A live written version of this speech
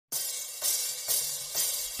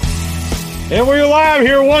And we're live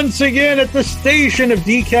here once again at the station of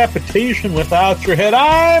decapitation without your head.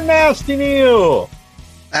 I'm Nasty Neil.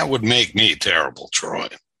 That would make me terrible, Troy.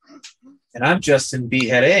 And I'm Justin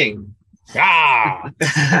Beheading.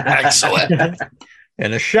 Excellent.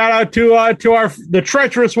 And a shout out to the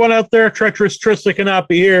treacherous one out there. Treacherous Trista cannot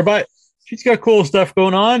be here, but she's got cool stuff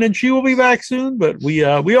going on, and she will be back soon. But we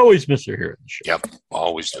always miss her here at the show. Yep,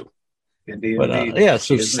 always do. Indeed, but indeed. yeah,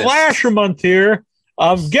 so slasher month here.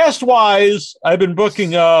 Guest wise, I've been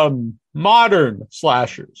booking modern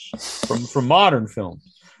slashers from modern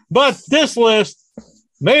films, but this list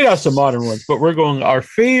made us some modern ones. But we're going our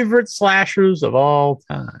favorite slashers of all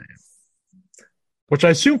time, which I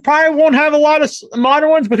assume probably won't have a lot of modern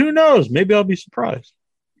ones, but who knows? Maybe I'll be surprised.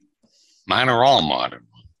 Mine are all modern.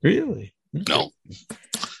 Really? No,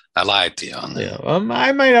 I lied to you on that. Yeah,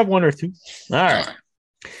 I might have one or two. All right.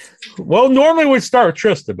 Well, normally we'd start with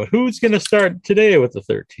Trista, but who's going to start today with the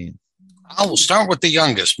 13? I will start with the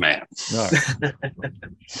youngest man. All right.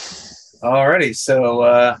 Alrighty,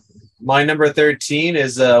 so my number 13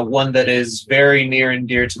 is one that is very near and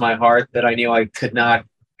dear to my heart that I knew I could not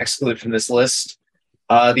exclude from this list.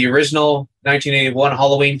 The original 1981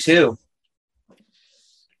 Halloween 2.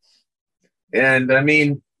 And I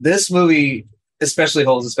mean, this movie especially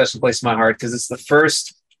holds a special place in my heart because it's the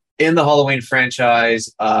first in the Halloween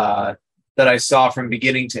franchise that I saw from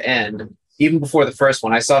beginning to end. Even before the first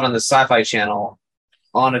one, I saw it on the Sci-Fi Channel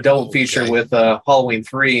on a double feature with Halloween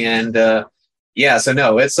 3. And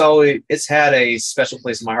it's had a special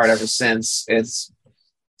place in my heart ever since. It's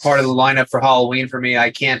part of the lineup for Halloween for me.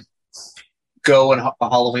 I can't go on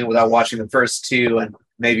Halloween without watching the first two and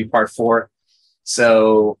maybe part 4.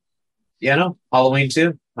 So, Halloween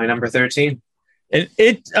 2, my number 13. And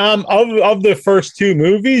it of the first two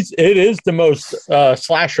movies, it is the most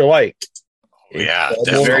slasher-like. Yeah,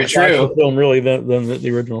 very true. Film really than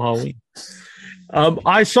the original Halloween.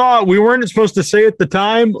 I saw we weren't supposed to say at the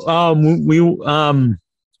time.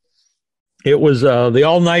 It was the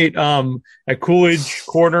all night at Coolidge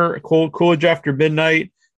Corner, Coolidge after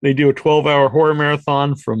midnight. They do a 12-hour horror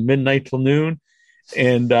marathon from midnight till noon,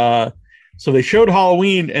 and so they showed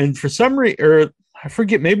Halloween. And for some reason, or I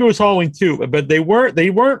forget, maybe it was Halloween 2, but they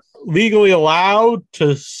weren't legally allowed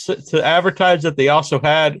to advertise that they also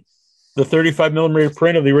had the 35 millimeter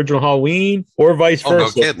print of the original Halloween, or vice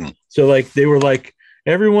versa. No kidding. So they were like,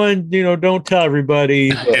 everyone, don't tell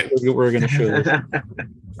everybody, but we're going to show this.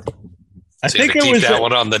 I think it was that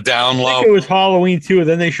one on the down low. I think it was Halloween 2, and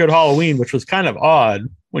then they showed Halloween, which was kind of odd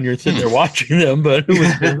when you're sitting there watching them, but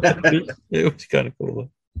it was kind of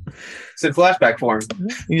cool. It's in flashback form.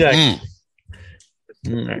 Exactly.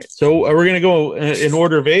 All right. So we're going to go in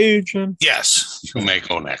order of age. Yes, you may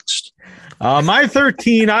go next. My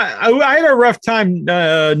 13, I had a rough time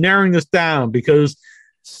narrowing this down because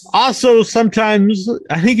also sometimes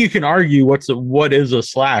I think you can argue what is a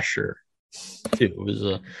slasher too. It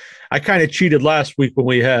was I kind of cheated last week when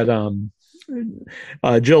we had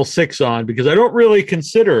Jill Six on because I don't really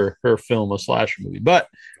consider her film a slasher movie, but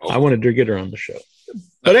I wanted to get her on the show.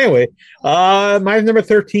 But anyway, my number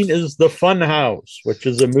 13 is The Funhouse, which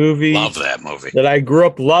is a movie. Love that movie. That I grew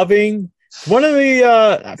up loving. One of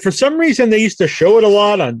the, for some reason, they used to show it a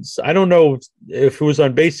lot on, I don't know if it was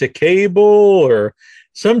on basic cable or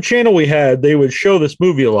some channel we had, they would show this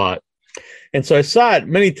movie a lot. And so I saw it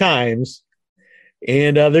many times.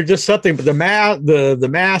 And there's just something, but the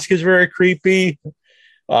mask is very creepy.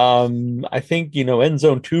 I think, End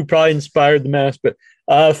Zone 2 probably inspired the mask, but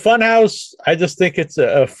Funhouse, I just think it's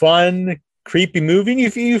a fun, creepy movie.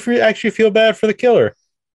 And you actually feel bad for the killer.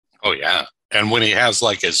 Oh, yeah. And when he has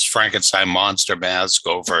like his Frankenstein monster mask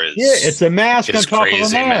over his... Yeah, it's a mask on top of a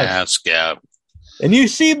crazy mask. Yeah. And you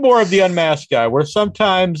see more of the unmasked guy, where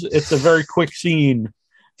sometimes it's a very quick scene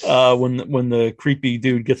when the creepy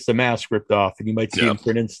dude gets the mask ripped off, and you might see him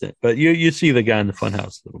for an instant. But you see the guy in the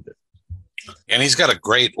Funhouse a little bit. And he's got a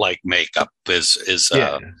great makeup.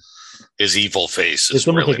 His evil face is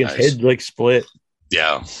almost really like his head split.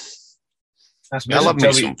 Yeah. I love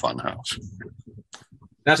me some Funhouse.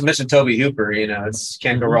 Not to mention Toby Hooper,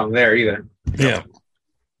 can't go wrong there either. Yeah.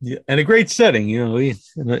 Yeah. And a great setting, in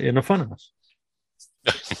a funhouse.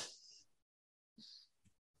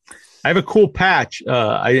 I have a cool patch.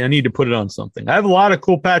 I need to put it on something. I have a lot of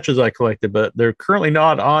cool patches I collected, but they're currently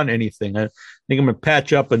not on anything. I think I'm going to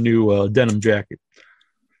patch up a new denim jacket.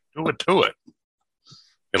 Do it to it.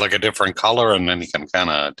 Get like a different color, and then you can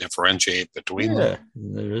kind of differentiate between them.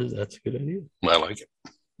 That's a good idea. I like it.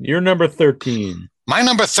 You're number 13. My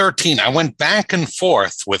number 13, I went back and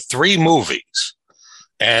forth with 3 movies.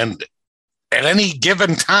 And at any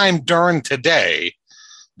given time during today,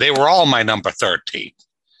 they were all my number 13.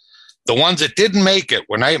 The ones that didn't make it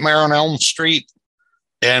were Nightmare on Elm Street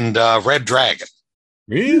and Red Dragon,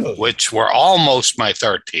 Really? which were almost my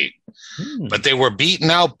 13. But they were beaten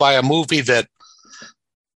out by a movie that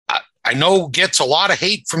I know gets a lot of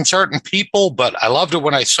hate from certain people, but I loved it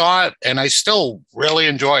when I saw it, and I still really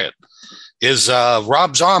enjoy it, is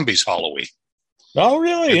Rob Zombie's Halloween. Oh,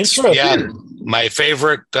 really? Interesting. Yeah, my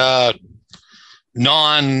favorite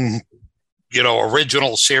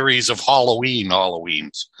original series of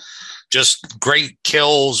Halloweens. Just great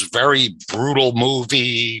kills, very brutal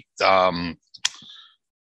movie. I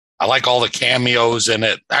like all the cameos in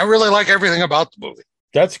it. I really like everything about the movie.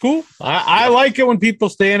 That's cool. I like it when people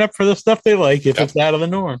stand up for the stuff they like if it's out of the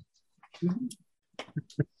norm.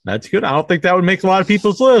 That's good. I don't think that would make a lot of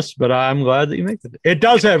people's list, but I'm glad that you make it. It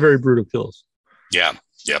does have very brutal kills. Yeah.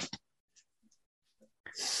 Yep.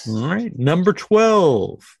 All right. Number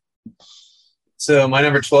 12. So my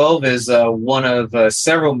number 12 is one of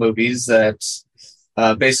several movies that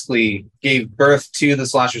basically gave birth to the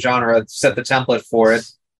slasher genre, set the template for it.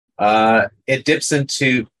 It dips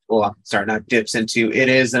into, it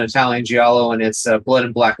is an Italian giallo, and it's Blood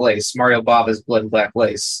and Black Lace. Mario Bava's Blood and Black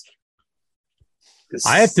Lace.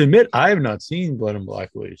 I have to admit, I have not seen Blood and Black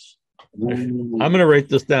Lace. I'm going to write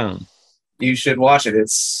this down. You should watch it.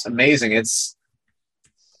 It's amazing. It's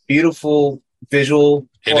beautiful visual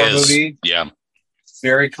horror movie. Yeah.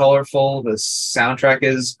 Very colorful. The soundtrack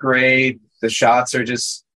is great. The shots are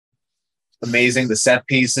just amazing. The set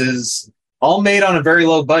pieces, all made on a very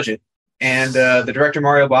low budget. And the director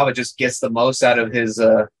Mario Bava just gets the most out of his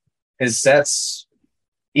sets,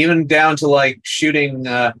 even down to like shooting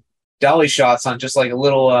dolly shots on just like a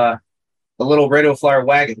little radio flyer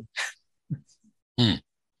wagon.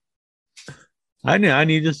 I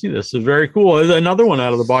need to see this. It's very cool. It's another one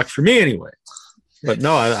out of the box for me anyway. But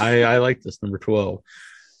no, I like this number 12.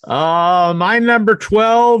 My number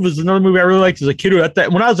 12 is another movie I really liked as a kid.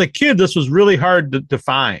 When I was a kid, this was really hard to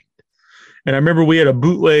find. And I remember we had a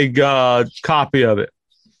bootleg copy of it.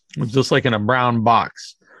 It was just like in a brown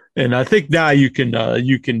box. And I think now you can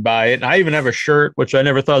buy it. And I even have a shirt, which I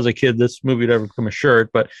never thought as a kid this movie would ever become a shirt.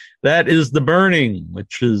 But that is The Burning,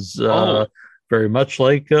 which is very much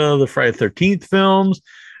like the Friday the 13th films.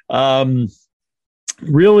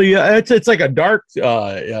 Really, it's like a dark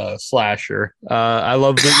slasher. I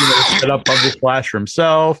love the setup of the slasher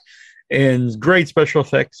himself, and great special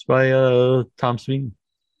effects by Tom Savini.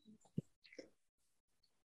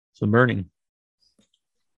 So Burning.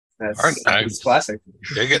 That's classic.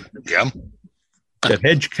 Dig it. Yeah.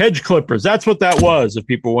 Hedge clippers. That's what that was. If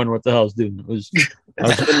people wonder what the hell's doing,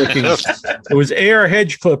 it was air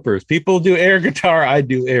hedge clippers. People do air guitar. I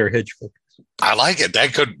do air hedge clippers. I like it.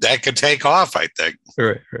 That could take off, I think.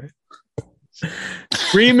 Right.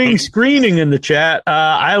 Screaming in the chat.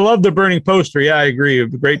 I love the Burning poster. Yeah, I agree.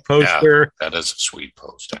 Great poster. Yeah, that is a sweet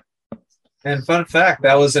poster. And fun fact,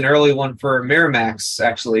 that was an early one for Miramax,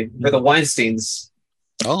 actually, for the Weinsteins.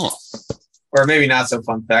 Oh. Or maybe not so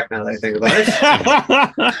fun fact now that I think about it.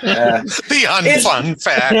 The unfun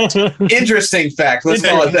fact. Interesting fact. Let's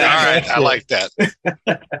call it that. All right. I like that.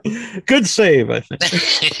 Good save, I think.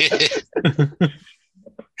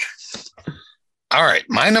 All right.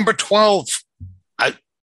 My number 12,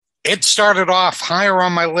 it started off higher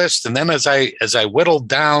on my list. And then as I whittled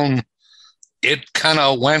down, it kind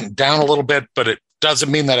of went down a little bit, but it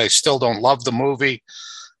doesn't mean that I still don't love the movie.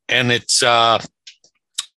 And it's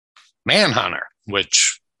Manhunter,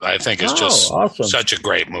 which I think is just awesome. Such a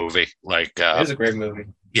great movie. Like, it is a great movie.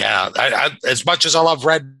 Yeah, I, as much as I love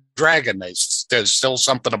Red Dragon, there's still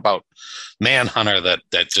something about Manhunter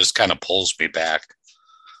that just kind of pulls me back.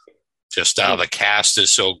 Just the cast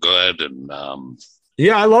is so good, and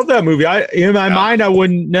yeah, I love that movie. In my mind, I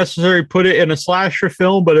wouldn't necessarily put it in a slasher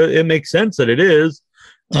film, but it makes sense that it is.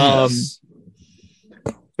 Yes.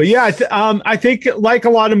 But yeah, I think like a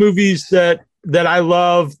lot of movies that I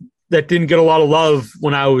love that didn't get a lot of love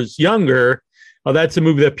when I was younger, that's a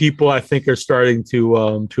movie that people I think are starting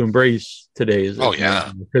to embrace today.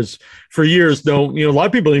 Because for years, a lot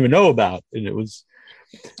of people don't even know about, and it was,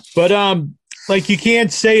 but like you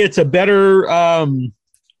can't say it's a better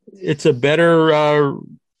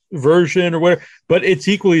version or whatever, but it's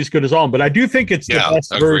equally as good as all. But I do think it's the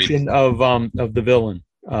best version of the villain.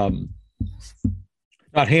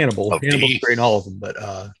 Not Hannibal. Hannibal's great in all of them, but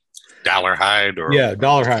Dollarhide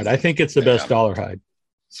Dollarhide. I think it's the best Dollarhide.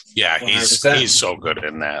 Yeah, 100%. He's so good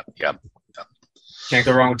in that. Yep. Can't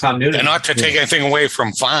go wrong with Tom Noonan. And not to take anything away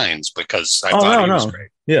from Fiennes, because I thought he was great.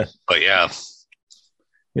 Yeah. But yeah.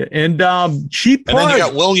 And cheap. And then you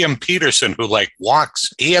got William Peterson, who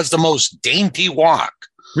walks. He has the most dainty walk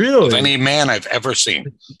Really? of any man I've ever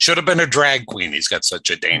seen. Should have been a drag queen. He's got such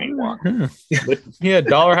a dainty walk. But yeah,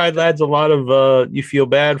 Dollarhide Lad's a lot of you feel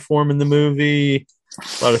bad for him in the movie,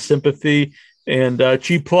 a lot of sympathy. And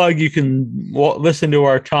cheap plug, you can listen to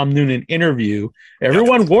our Tom Noonan interview.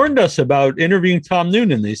 Everyone warned us about interviewing Tom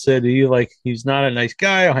Noonan. They said he's not a nice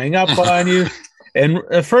guy. I'll hang up on you. And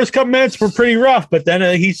the first couple minutes were pretty rough, but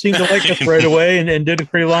then he seemed to like us right away and did a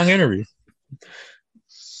pretty long interview.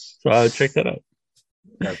 So I would check that out.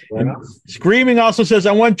 Screaming also says,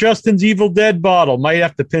 I want Justin's Evil Dead bottle. Might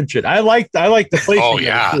have to pinch it. I like the placing. Oh,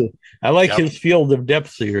 yeah. I like his Field of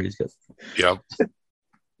Depth series. Yep.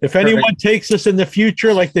 If anyone takes us in the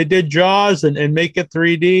future like they did Jaws and make it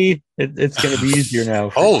 3D, it's going to be easier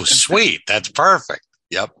now. Oh, sweet. That's perfect.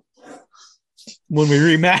 Yep. When we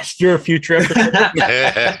remaster a future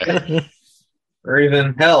episode. Or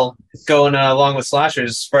even, hell, going along with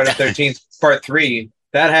Slashers, Friday the 13th, Part 3.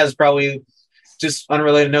 That has probably... Just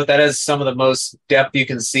unrelated note, that has some of the most depth you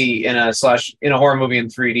can see in a horror movie in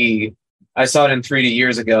 3D. I saw it in 3D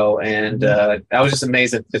years ago, and I was just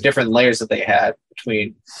amazed at the different layers that they had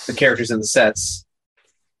between the characters and the sets.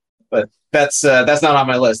 But that's not on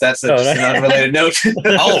my list. That's just an unrelated note.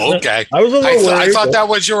 Oh, okay. I was a little worried, I thought that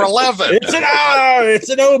was your 11. It's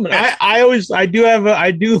an omen.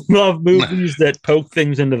 I do love movies that poke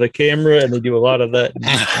things into the camera, and they do a lot of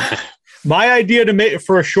that. My idea to make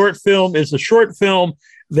for a short film is a short film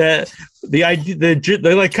that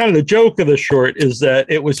the joke of the short is that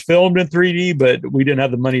it was filmed in 3D, but we didn't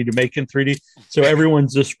have the money to make it in 3D. So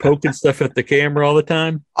everyone's just poking stuff at the camera all the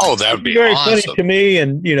time. Oh, that would be very awesome. funny to me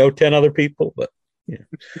and 10 other people. But yeah.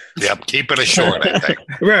 Yep, keep it a short, I think.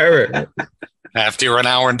 Right. After an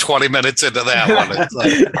hour and 20 minutes into that one,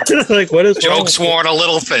 it's like what is jokes worn a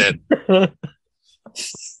little thin.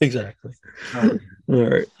 Exactly. All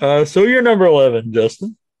right. So you're number 11,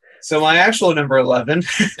 Justin. So my actual number 11,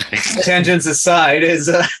 tangents aside, is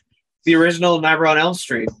the original Nightmare on Elm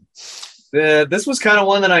Street. This was kind of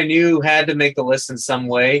one that I knew had to make the list in some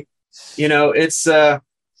way. It's, it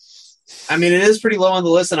is pretty low on the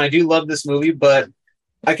list, and I do love this movie, but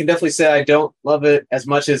I can definitely say I don't love it as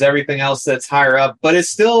much as everything else that's higher up, but it's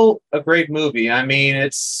still a great movie.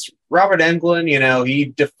 It's Robert Englund, he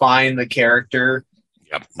defined the character.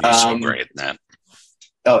 Yep, he's so great in that.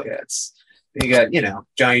 Oh, yeah, you got,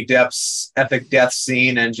 Johnny Depp's epic death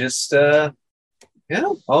scene and just, all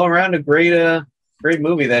around a great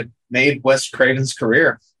movie that made Wes Craven's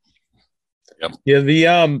career. Yep.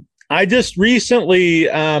 Yeah, I just recently,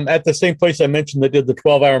 at the same place I mentioned that did the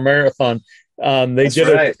 12-hour marathon,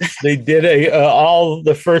 they did all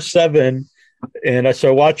the first 7, and so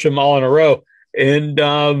I watched them all in a row.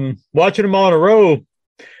 And watching them all in a row,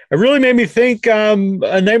 it really made me think A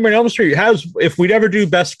Nightmare on Elm Street has, if we'd ever do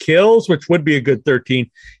best kills, which would be a good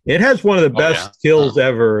 13, it has one of the best kills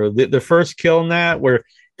ever. The first kill in that,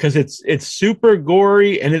 because it's super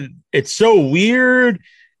gory and it's so weird,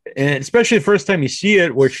 and especially the first time you see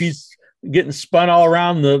it, where she's getting spun all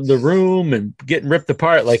around the room and getting ripped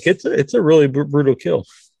apart. Like it's a really brutal kill.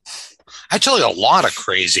 Actually, a lot of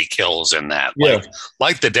crazy kills in that.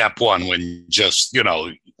 Like the Depp one, when just,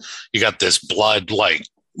 you got this blood like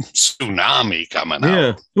tsunami coming out.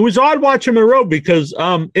 Yeah, it was odd watching them in a row because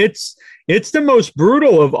it's the most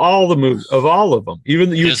brutal of all the movies, of all of them.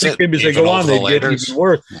 Even you think maybe as they go on, they get even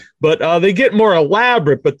worse. But they get more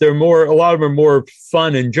elaborate, but a lot of them are more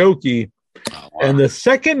fun and jokey. Oh, wow. And the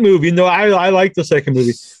second movie, I like the second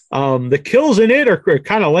movie. The kills in it are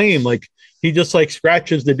kind of lame. Like he just like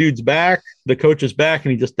scratches the dude's back, the coach's back,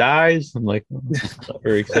 and he just dies. I'm like, not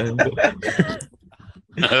very exciting.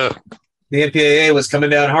 The MPAA was coming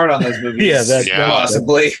down hard on those movies.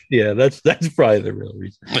 Possibly. That's probably the real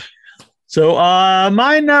reason. So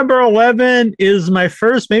my number 11 is my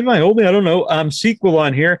first, maybe my only, I don't know, sequel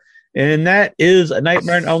on here, and that is A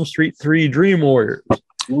Nightmare on Elm Street 3: Dream Warriors.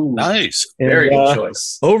 Ooh, nice. Very good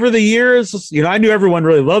choice. Over the years, I knew everyone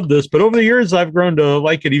really loved this, but over the years, I've grown to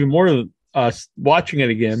like it even more watching it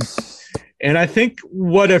again. And I think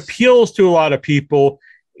what appeals to a lot of people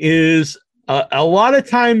is a lot of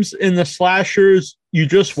times in the slashers, you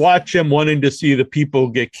just watch them wanting to see the people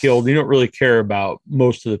get killed. You don't really care about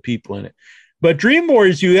most of the people in it. But Dream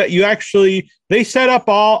Warriors, you actually, they set up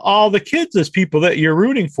all the kids as people that you're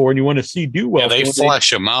rooting for and you want to see do well. Yeah, they flesh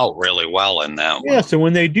them out really well in that one. Yeah, so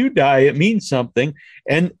when they do die, it means something.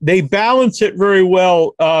 And they balance it very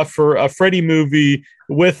well for a Freddy movie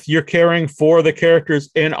with you're caring for the characters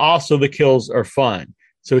and also the kills are fun.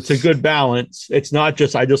 So it's a good balance. It's not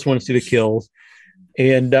just, I just want to see the kills.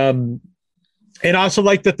 And I also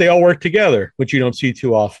like that they all work together, which you don't see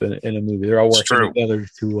too often in a movie. They're all working together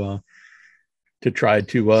to try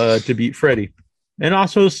to beat Freddy. And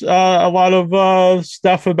also a lot of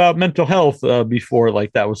stuff about mental health before,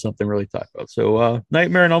 like that was something really talked about. So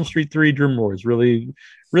Nightmare on Elm Street 3 Dream Wars, really,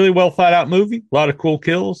 really well thought out movie. A lot of cool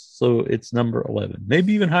kills. So it's number 11,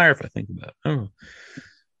 maybe even higher if I think about it. I don't know.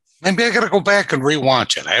 Maybe I got to go back and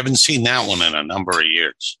rewatch it. I haven't seen that one in a number of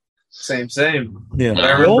years. Same. Yeah.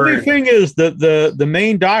 The only thing is that the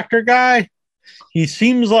main doctor guy, he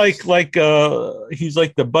seems like he's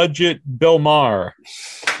like the budget Bill Maher.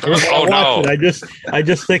 Oh no! I just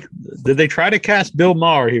think, did they try to cast Bill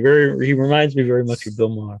Maher? He reminds me very much of Bill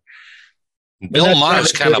Maher. Bill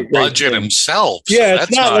Maher's kind of budget himself. So yeah, it's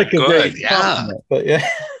it's not like a good. great compliment, but yeah.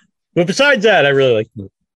 But besides that, I really like the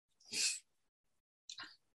movie.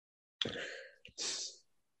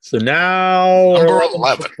 So now number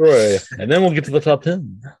 11, Troy, and then we'll get to the top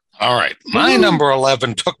 10. All right, my number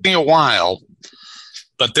 11 took me a while,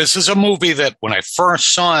 but this is a movie that when I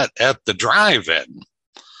first saw it at the drive-in,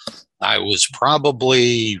 I was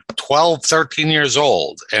probably 12, 13 years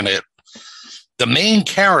old, and the main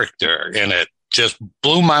character in it just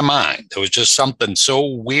blew my mind. There was just something so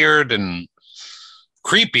weird and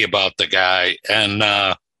creepy about the guy, and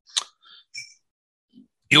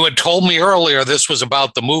you had told me earlier this was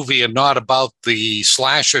about the movie and not about the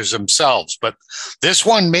slashers themselves, but this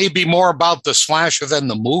one may be more about the slasher than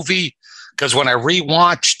the movie, because when I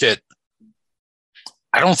rewatched it,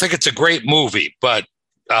 I don't think it's a great movie, but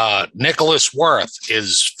Nicholas Worth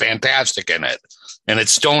is fantastic in it, and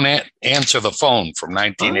it's Don't Answer the Phone from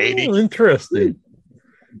 1980. Oh, interesting.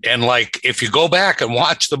 And like, if you go back and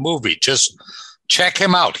watch the movie, just check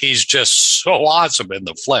him out. He's just so awesome in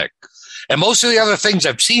the flick. And most of the other things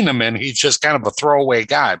I've seen him in, he's just kind of a throwaway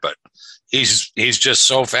guy, but he's just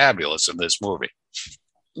so fabulous in this movie.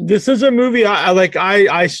 This is a movie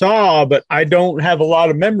I saw, but I don't have a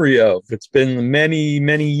lot of memory of. It's been many,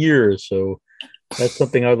 many years, so that's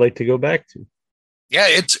something I'd like to go back to. Yeah,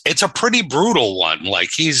 it's a pretty brutal one.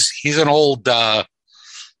 Like he's an old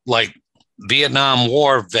like Vietnam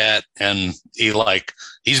War vet, and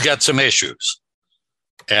he's got some issues.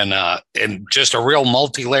 And just a real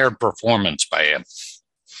multi-layered performance by him.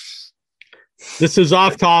 This is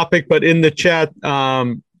off topic, but in the chat,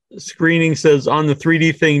 screening says on the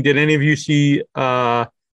 3D thing, did any of you see Piranha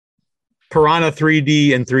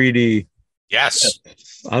 3D in 3D? Yes.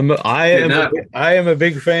 I am a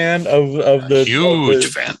big fan of the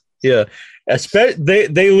huge fan. Yeah.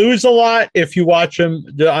 They lose a lot if you watch them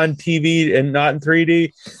on TV and not in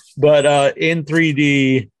 3D, but in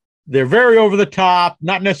 3D, they're very over the top,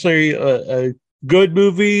 not necessarily a good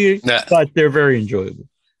movie, but they're very enjoyable.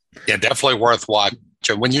 Yeah, definitely worth watching.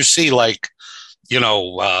 When you see bitten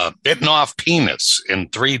off penis in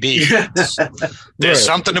 3D, there's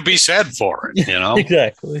something to be said for it,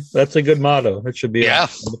 Exactly. That's a good motto. It should be on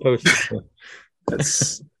the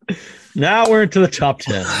poster. Now we're into the top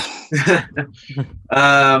 10.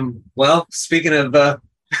 Well, speaking of that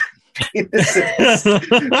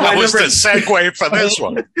was the segue for this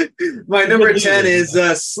one. My number 10 is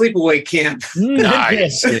Sleepaway Camp.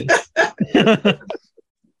 Nice.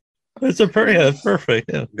 That's perfect.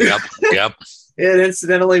 Yeah. Yep. It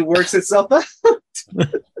incidentally works itself out.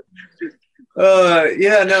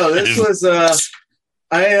 This was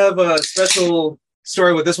I have a special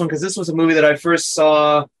story with this one because this was a movie that I first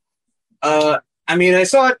saw. I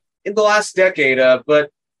saw it in the last decade, but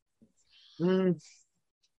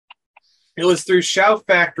it was through Shout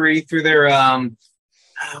Factory, through their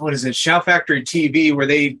Shout Factory TV, where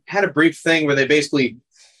they had a brief thing where they basically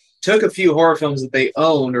took a few horror films that they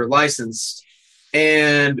owned or licensed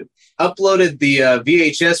and uploaded the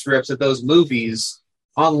VHS rips of those movies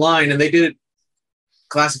online, and they did it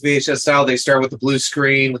classic VHS style. They start with the blue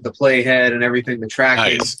screen with the playhead and everything, the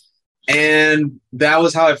tracking. Nice. And that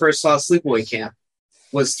was how I first saw Sleepaway Camp,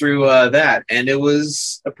 was through that. And it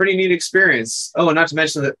was a pretty neat experience. Oh, and not to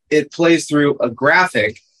mention that it plays through a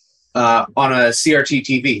graphic on a CRT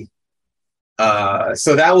TV.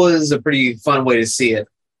 So that was a pretty fun way to see it.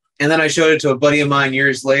 And then I showed it to a buddy of mine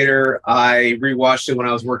years later. I rewatched it when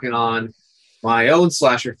I was working on my own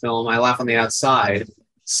slasher film, I Laugh on the Outside.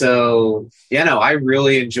 So, I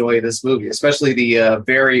really enjoy this movie, especially the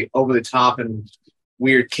very over-the-top and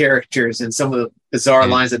weird characters and some of the bizarre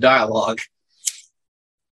lines of dialogue.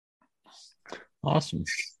 Awesome.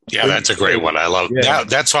 Yeah, that's a great one. I love that.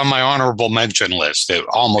 That's on my honorable mention list. It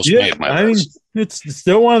almost made my list. It's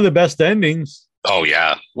still one of the best endings. Oh,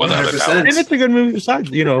 yeah. Without 100%. a doubt. And it's a good movie besides,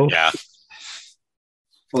 Yeah.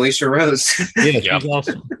 Felicia Rose. Yeah, she's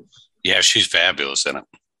awesome. Yeah, she's fabulous in it.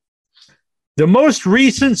 The most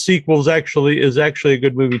recent sequel is actually a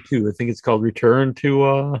good movie too. I think it's called Return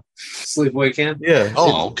to Sleepaway Camp. Yeah.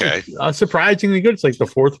 Oh, okay. Surprisingly good. It's like the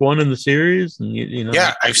fourth one in the series, and you know.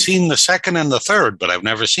 Yeah, I've seen the second and the third, but I've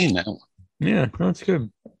never seen that one. Yeah, that's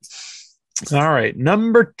good. All right,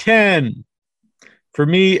 number 10 for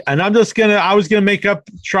me, and I was gonna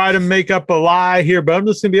try to make up a lie here, but I'm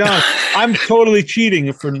just gonna be honest. I'm totally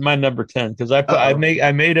cheating for my number 10 because I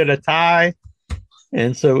made it a tie.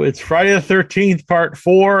 And so it's Friday the 13th, part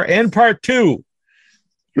 4 and part 2.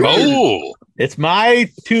 Oh, it's my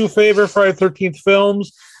 2 favorite Friday the 13th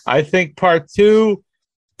films. I think part 2,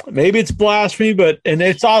 maybe it's blasphemy,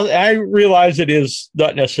 it's all. I realize it is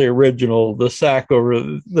not necessarily original, the sack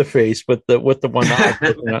over the face, but with the one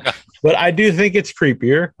eye. But I do think it's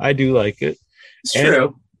creepier. I do like it. It's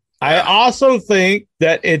true. I also think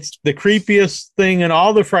that it's the creepiest thing in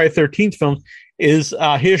all the Friday the 13th films is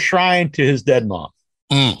his shrine to his dead mom.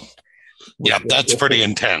 Yeah, that's pretty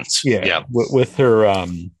intense. Yeah. With her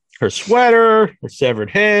her sweater, her severed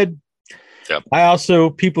head. Yep. I also,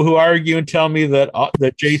 people who argue and tell me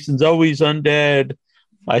that Jason's always undead,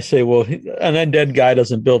 I say, well, an undead guy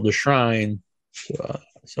doesn't build a shrine.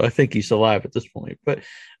 So I think he's alive at this point. But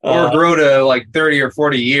or grow to like 30 or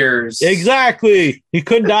 40 years. Exactly. He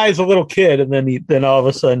couldn't die as a little kid, and then all of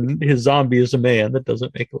a sudden his zombie is a man. That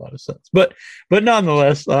doesn't make a lot of sense. But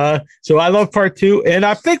nonetheless, so I love part 2, and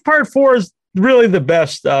I think part 4 is really the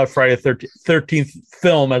best Friday the 13th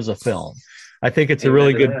film as a film. I think it's a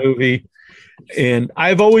really good movie. And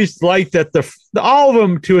I've always liked that all of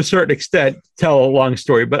them to a certain extent tell a long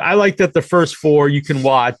story, but I like that the first 4 you can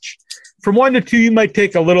watch. From 1 to 2, you might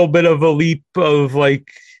take a little bit of a leap of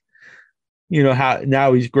like, you know, how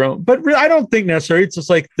now he's grown. But I don't think necessarily. It's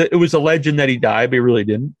just like it was a legend that he died, but he really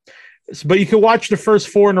didn't. But you can watch the first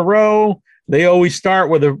 4 in a row. They always start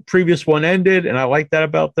where the previous one ended, and I like that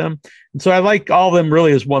about them. And so I like all of them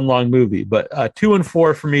really as one long movie. But 2 and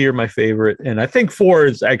 4 for me are my favorite, and I think 4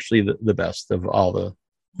 is actually the best of all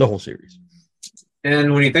the whole series.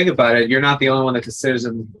 And when you think about it, you're not the only one that considers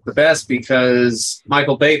him the best, because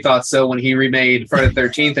Michael Bay thought so when he remade Friday the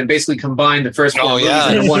 13th and basically combined the first 4 movies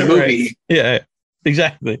into one movie. Right. Yeah,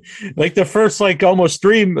 exactly. Like the first almost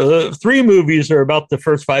 3 movies are about the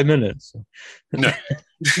first 5 minutes. No.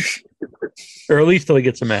 Or at least till he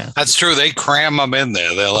gets a mask. That's true. They cram them in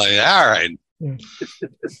there. They're like, all right.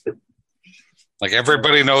 Like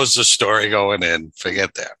everybody knows the story going in.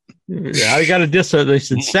 Forget that. Yeah, I got to they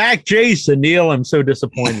said, sack Jason. Neil, I'm so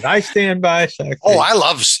disappointed. I stand by sack. Oh, I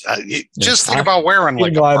love. Just think about wearing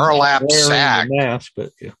like a burlap sack. Mask,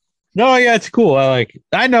 but yeah. No, yeah, it's cool. I like it.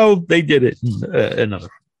 I know they did it in another.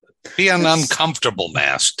 Be an uncomfortable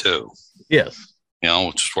mask too. Yes. You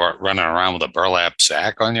know, just running around with a burlap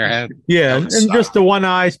sack on your head. Yeah, and just the one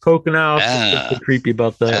eye's poking out. It's creepy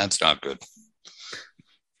about that. That's not good.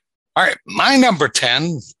 All right, my number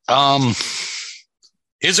 10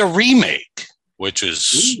 is a remake, which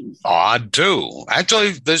is odd too.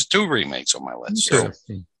 Actually, there's 2 remakes on my list. So.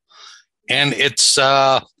 And it's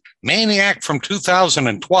Maniac from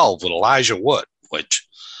 2012 with Elijah Wood, which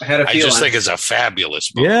I just think is a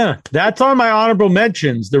fabulous movie. Yeah, that's on my honorable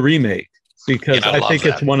mentions, the remake. Because I think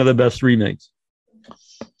it's one of the best remakes.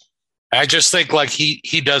 I just think like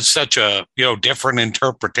he does such a, you know, different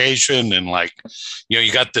interpretation, and like, you know,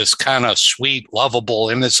 you got this kind of sweet, lovable,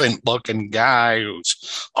 innocent looking guy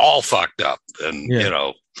who's all fucked up, and you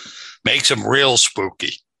know, makes him real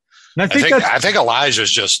spooky. And I think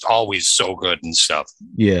Elijah's just always so good and stuff.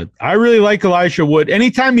 Yeah, I really like Elijah Wood.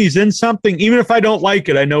 Anytime he's in something, even if I don't like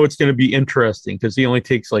it, I know it's going to be interesting because he only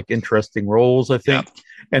takes like interesting roles, I think. Yeah.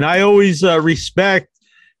 And I always respect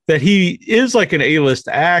that he is like an A-list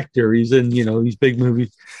actor. He's in, you know, these big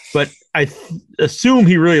movies. But I assume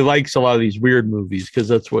he really likes a lot of these weird movies because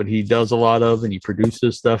that's what he does a lot of. And he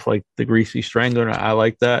produces stuff like The Greasy Strangler. And I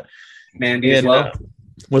like that. Mandy as well.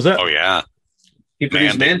 Was that? Oh, yeah. He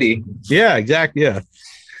produced Mandy. Yeah, exactly. Yeah.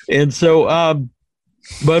 And so,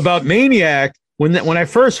 but about Maniac, when I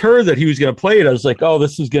first heard that he was going to play it, I was like, oh,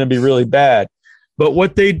 this is going to be really bad. But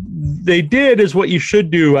what they did is what you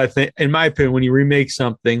should do, I think, in my opinion, when you remake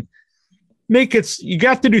something, you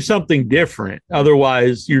got to do something different.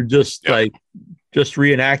 Otherwise, you're just just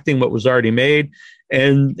reenacting what was already made.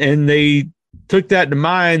 And they took that to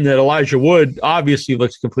mind that Elijah Wood obviously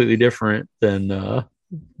looks completely different than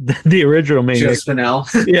the original Maniac. Just Spinell.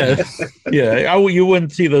 Yeah. You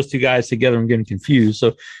wouldn't see those 2 guys together and getting confused.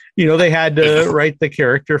 So, you know, they had to write the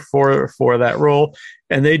character for that role.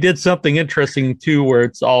 And they did something interesting too, where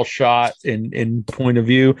it's all shot in point of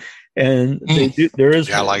view. And there is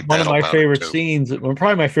one of my favorite scenes,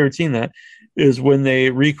 probably my favorite scene, that is when they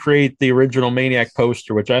recreate the original Maniac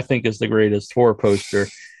poster, which I think is the greatest horror poster.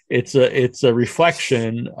 It's a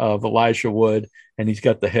reflection of Elijah Wood, and he's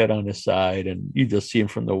got the head on his side, and you just see him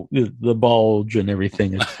from the bulge and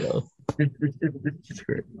everything and stuff. It's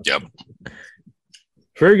great. Yep.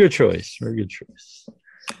 Very good choice. Very good choice.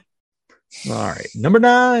 All right, number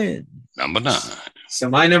 9. Number 9. So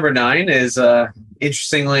my number 9 is,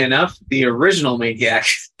 interestingly enough, the original Maniac.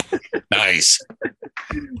 Nice.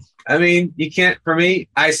 I mean, you can't. For me,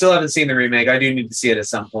 I still haven't seen the remake. I do need to see it at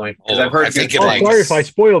some point because I've heard. I think sorry if I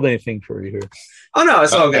spoiled anything for you here. Oh no,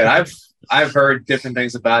 it's all good. I've heard different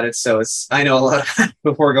things about it, so I know a lot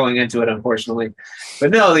before going into it, unfortunately.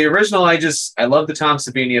 But no, the original, I love the Tom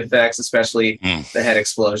Savini effects, especially the head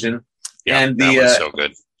explosion, and the was so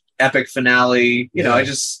good. Epic finale. You know,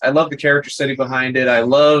 I love the character study behind it. I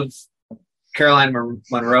love Caroline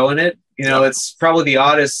Munro in it. You know, it's probably the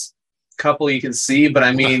oddest couple you can see, but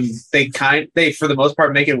I mean, they for the most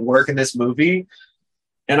part make it work in this movie.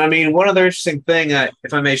 And I mean, one other interesting thing,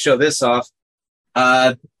 if I may show this off,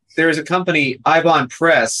 there is a company, Ibon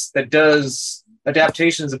Press, that does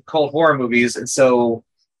adaptations of cult horror movies, and so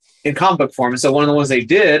in comic book form. And so one of the ones they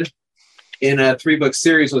did in a 3-book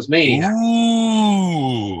series was Maniac.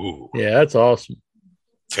 Ooh, Yeah, that's awesome.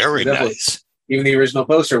 very Definitely. nice. Even the original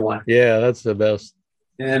poster one. Yeah, that's the best.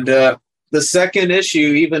 And the second issue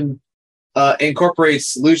even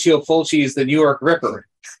incorporates Lucio Fulci's The New York Ripper,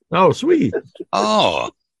 Oh, sweet.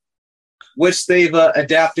 Oh, which they've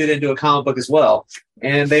adapted into a comic book as well.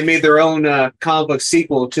 And they made their own comic book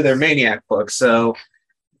sequel to their Maniac book. So,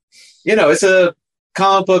 you know, it's a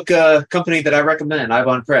comic book company that I recommend,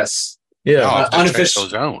 Ibon Press. Yeah. Unofficial They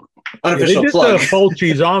did plug. the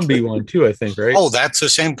Fulci zombie one too, I think, right? Oh, that's the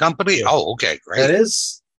same company? Yeah. Oh, okay, great. That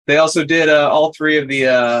is. They also did all 3 of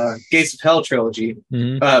the Gates of Hell trilogy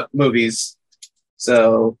movies.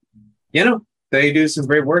 So, you know, they do some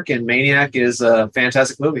great work, and Maniac is a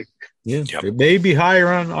fantastic movie. Yeah, Yep. it may be higher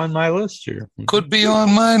on my list here. Could be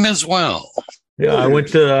on mine as well. Yeah, I went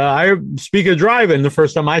to. I speak of driving. The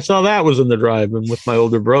first time I saw that was in the drive-in with my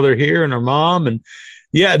older brother here and our mom, and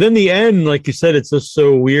yeah. Then the end, like you said, it's just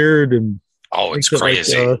so weird and Oh, it's makes it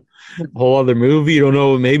crazy. like a whole other movie. You don't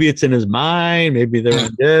know. Maybe it's in his mind. Maybe they're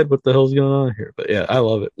undead. What the hell's going on here? But yeah, I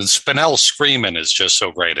love it And Spinell screaming is just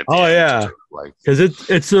so great. At the Oh, end, yeah. too. Like, because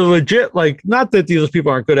it's a legit, like, not that these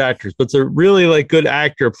people aren't good actors, but it's a really like good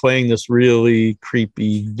actor playing this really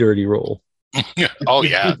creepy, dirty role. oh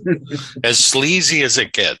yeah, as sleazy as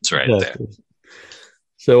it gets, right there. Exactly.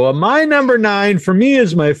 So my number 9 for me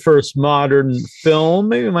is my first modern film,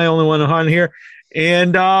 maybe my only one on here.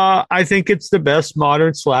 And I think it's the best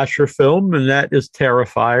modern slasher film, and that is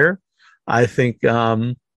Terrifier. I think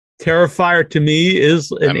Terrifier to me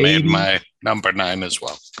is I an made 80s, my number 9 as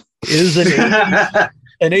well. is an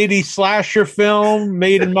 80s slasher film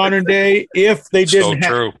made in modern day if they So didn't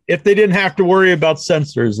true. if they didn't have to worry about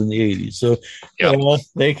censors in the 80s. So Yep.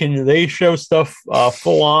 they show stuff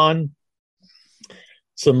full on.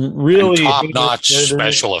 Some really Top-notch heinous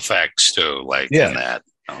murders. special effects too, like Yeah. in that.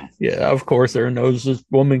 Yeah, of course. There knows this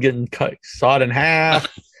woman getting sawed in half.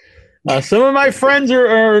 Some of my friends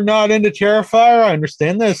are not into Terrifier. I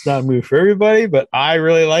understand that it's not a movie for everybody, but I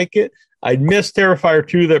really like it. I missed Terrifier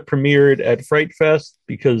 2 that premiered at Fright Fest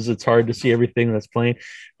because it's hard to see everything that's playing.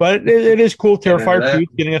 But it is cool. Terrifier 2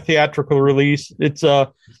 getting a theatrical release. It's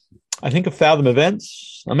I think a Fathom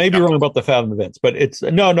Events. I may be wrong about the Fathom Events, but it's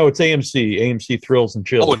AMC Thrills and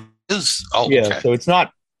Chills. Oh, it is. Oh, Yeah, okay. so it's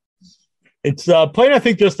not. It's playing, I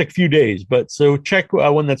think, just a few days, but so check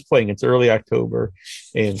when that's playing. It's early October.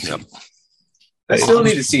 And Yep. I still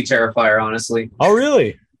need to see Terrifier, honestly. oh,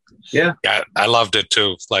 really? Yeah, I loved it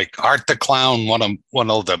too. Like Art the Clown, one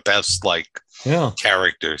of the best like Yeah,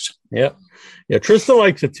 characters. yeah. Trista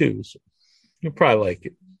likes it too. So you'll probably like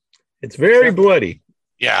it. It's very bloody.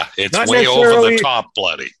 Yeah, it's Not way over necessarily- the top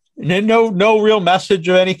bloody. And then no real message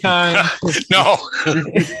of any kind. No,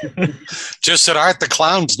 just that Art the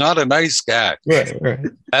Clown's not a nice guy. Right.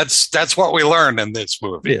 That's what we learned in this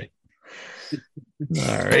movie. Yeah.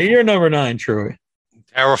 All right, you're number 9, Troy.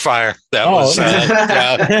 Terrifier. That Oh, was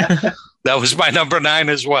okay. that was my number 9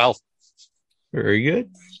 as well. Very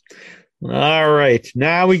good. All right,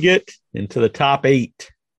 now we get into the top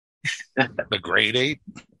 8. The grade 8.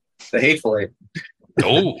 The Hateful Eight.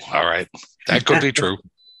 Oh, all right. That could be true.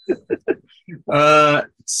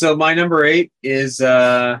 So my number 8 is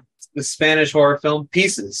the Spanish horror film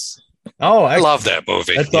Pieces. Oh, I love that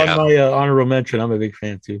movie. that's Yeah. on my honorable mention. I'm a big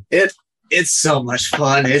fan too. It's so much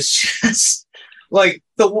fun. It's just like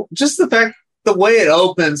the fact the way it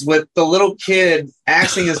opens with the little kid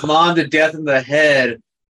axing his mom to death in the head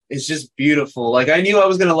is just beautiful. Like, I knew I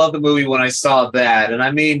was going to love the movie when I saw that. And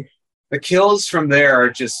I mean, the kills from there are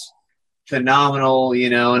just phenomenal,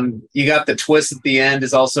 you know, and you got the twist at the end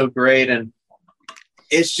is also great. And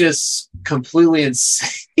it's just completely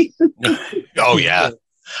insane. Oh, yeah.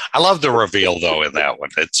 I love the reveal, though, in that one.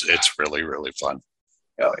 It's really, really fun.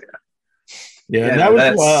 Oh, yeah. Yeah, and that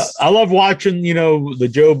was. I love watching, you know, the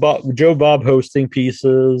Joe Bob hosting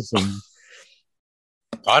pieces, and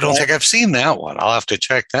I don't think I've seen that one. I'll have to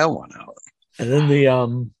check that one out. And then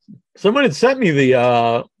the someone had sent me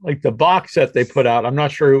the like the box set they put out. I'm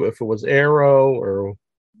not sure if it was Arrow or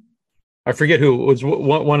I forget who it was.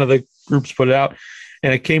 One of the groups put it out,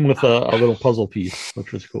 and it came with a little puzzle piece,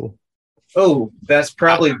 which was cool. Oh, that's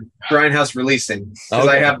probably Grindhouse releasing. Okay.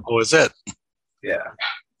 I have. Oh, is it? Yeah.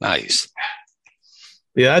 Nice.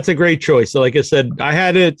 Yeah, that's a great choice. So like I said, I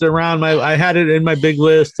had it in my big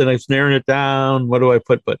list, and I was narrowing it down. What do I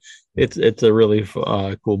put? But it's a really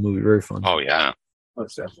cool movie, very fun. Oh yeah,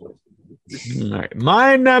 most definitely. All right,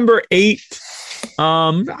 my number 8.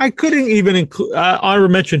 I couldn't even include. I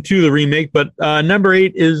mentioned 2 the remake, but number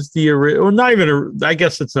 8 is not even I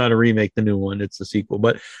guess it's not a remake, the new one. It's a sequel.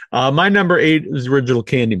 But my number 8 is the original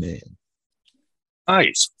Candyman.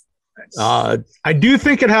 Nice. I do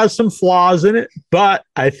think it has some flaws in it, but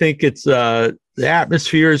I think it's the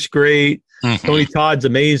atmosphere is great. Mm-hmm. Tony Todd's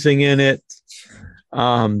amazing in it.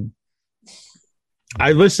 I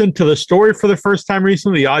listened to the story for the first time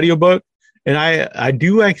recently, the audiobook, and I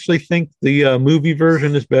do actually think the movie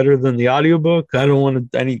version is better than the audiobook. I don't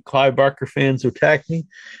want any Clive Barker fans to attack me,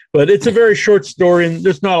 but it's a very short story and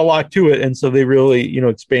there's not a lot to it, and so they really, you know,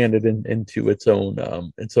 expanded into its own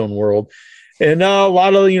world. And a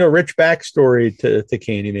lot of, you know, rich backstory to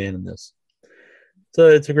Candyman in this. So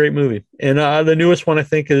it's a great movie. And the newest one, I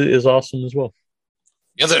think, is awesome as well.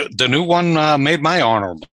 Yeah, the new one made my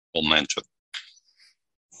honorable mention.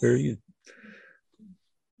 Very good.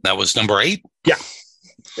 That was number 8? Yeah.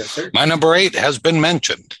 Yes, sir. My number 8 has been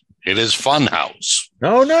mentioned. It is Funhouse.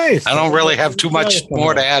 Oh, nice. I don't really have too much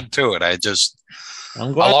more to add to it.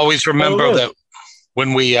 I'll always remember that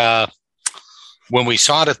when we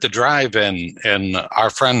saw it at the drive-in, and our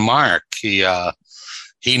friend Mark, he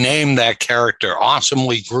named that character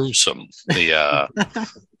Awesomely Gruesome, the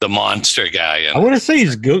monster guy. I want to say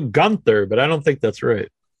he's Gunther, but I don't think that's right.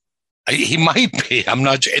 He might be. I'm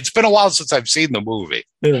not sure. It's been a while since I've seen the movie.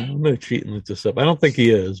 Yeah, I'm going to cheat and look this up. I don't think he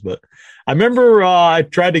is, but I remember I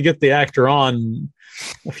tried to get the actor on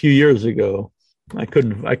a few years ago. I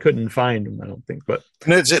couldn't find him, I don't think. But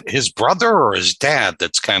is it his brother or his dad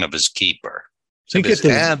that's kind of his keeper? I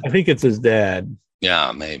think it's his dad.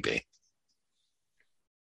 Yeah, maybe.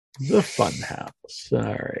 The Funhouse.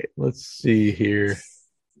 All right, let's see here.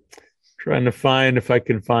 Trying to find if I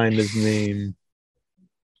can find his name.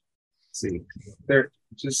 Let's see, there.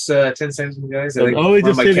 Just 10 seconds, guys. I think he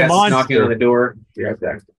just said the monster. Knocking on the door. Be right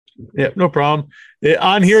back. Yeah, no problem.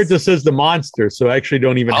 On here it just says the monster, so I actually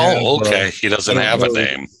don't even. Okay. He doesn't have a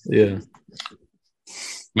name. Yeah.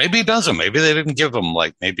 Maybe he doesn't. Maybe they didn't give him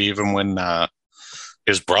maybe even when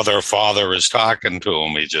his brother or father is talking to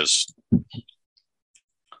him, he just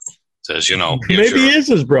says, you know, maybe he is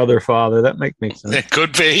his brother or father. That might make sense. It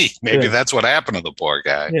could be. Maybe that's what happened to the poor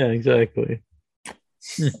guy. Yeah, exactly.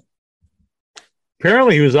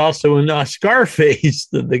 Apparently, he was also in Scarface,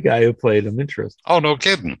 the guy who played him. Interesting. Oh, no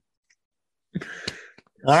kidding.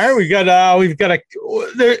 All right, we've got a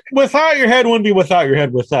Without Your Head wouldn't be Without Your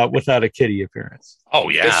Head without a kitty appearance. Oh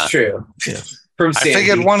yeah, that's true. Yeah. From I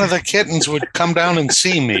figured one of the kittens would come down and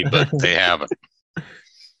see me, but they haven't.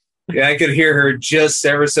 Yeah, I could hear her just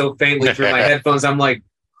ever so faintly through my headphones. I'm like,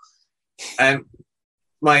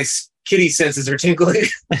 my kitty senses are tingling.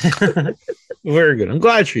 Very good. I'm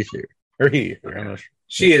glad she's here. Or he.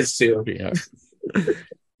 She is too. Yeah.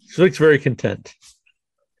 She looks very content.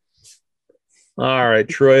 All right,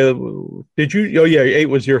 Troy. Did you? Oh yeah, 8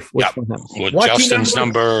 was your. Yeah. With Justin's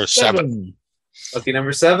number 7. Lucky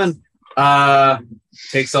number 7.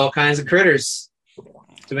 Takes all kinds of critters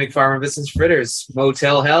to make Farmer Vincent's Fritters.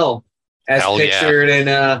 Motel Hell, as pictured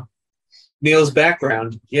in Neil's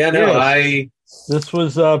background. Yeah, no, yes.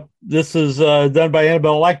 This is done by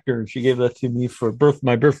Annabelle Lecter. She gave that to me for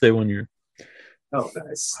my birthday one year. Oh,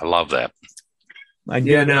 nice. I love that. I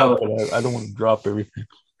don't want to drop everything.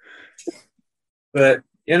 But,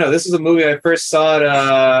 this is a movie I first saw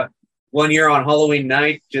it one year on Halloween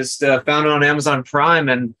night. Just found it on Amazon Prime,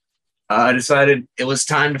 and I decided it was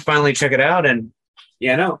time to finally check it out. And,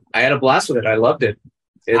 I had a blast with it. I loved it.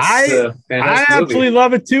 I absolutely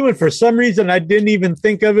love it, too. And for some reason, I didn't even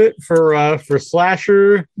think of it for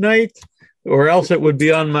slasher night. or else it would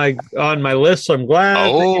be on my list. So I'm glad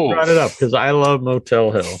that you brought it up because I love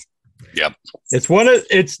Motel Hill. Yep. It's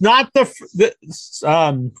not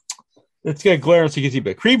it's got glare on CQC,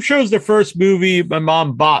 but Creepshow is the first movie my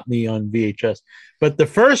mom bought me on VHS. But the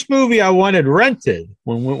first movie I wanted rented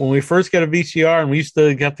when we first got a VCR, and we used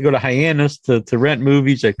to have to go to Hyannis to rent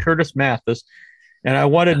movies at Curtis Mathis, and I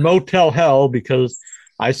wanted Motel Hell because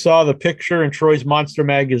I saw the picture in Troy's Monster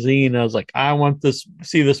magazine. And I was like, I want to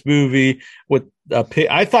see this movie with a pig.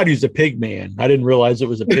 I thought he was a pig man. I didn't realize it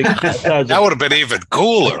was a pig. That would have been even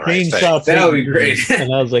cooler. That would be great.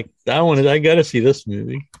 And I was like, I got to see this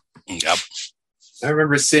movie. Yep. I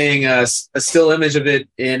remember seeing a still image of it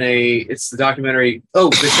it's the documentary,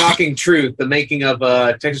 The Shocking Truth, the making of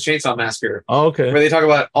Texas Chainsaw Massacre. Oh, okay. Where they talk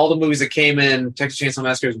about all the movies that came in Texas Chainsaw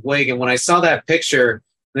Massacre's wake. And when I saw that picture,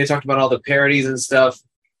 and they talked about all the parodies and stuff,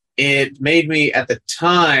 it made me, at the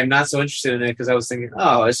time, not so interested in it because I was thinking,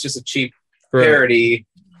 it's just a cheap parody.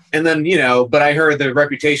 And then, but I heard the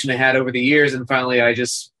reputation it had over the years, and finally I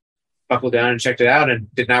just buckled down and checked it out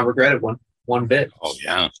and did not regret it one bit. Oh,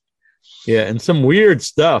 yeah. Yeah, and some weird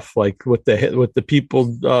stuff like with the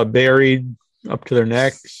people buried up to their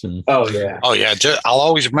necks, and oh yeah. I'll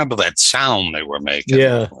always remember that sound they were making.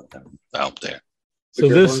 Yeah, out there. So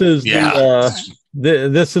this is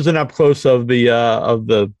this is an up close of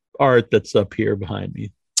the art that's up here behind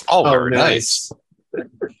me. Oh, very nice.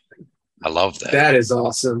 I love that. That is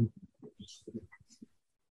awesome.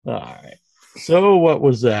 All right. So what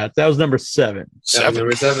was that? That was number 7.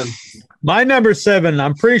 Number 7. My number 7,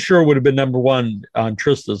 I'm pretty sure would have been number 1 on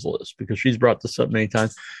Trista's list because she's brought this up many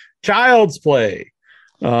times. Child's Play.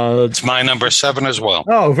 It's my number 7 as well.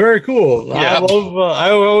 Oh, very cool. Yeah.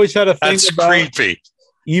 I always had a thing about creepy.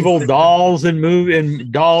 Evil dolls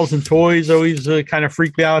and dolls and toys always kind of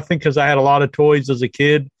freaked me out. I think because I had a lot of toys as a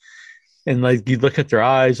kid, and like you look at their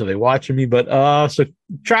eyes, are they watching me? But so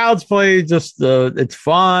Child's Play, just it's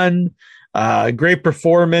fun. Great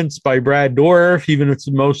performance by Brad Dourif, even if it's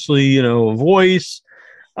mostly voice.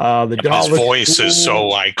 The doll his voice is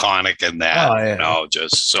so iconic in that.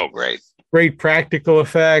 Just so great. Great practical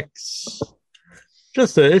effects.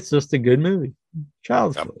 It's just a good movie.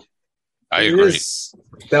 Child's Play. I agree.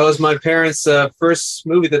 That was my parents' first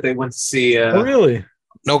movie that they went to see. Oh, really?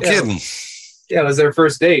 No kidding. Yeah, it was their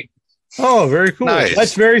first date. Oh, very cool. Nice.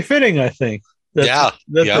 That's very fitting, I think.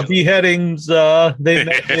 The beheadings they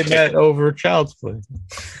met over Child's Play.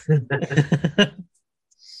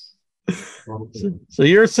 So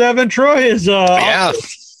your 7, Troy, is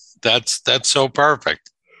that's so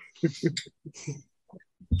perfect.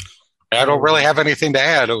 I don't really have anything to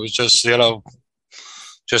add. It was just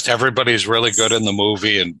just everybody's really good in the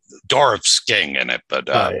movie, and Dorif's king in it. But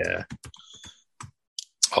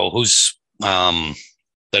who's the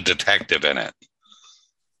detective in it?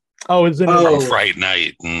 Oh, is it from Fright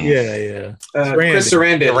Night? Yeah. Chris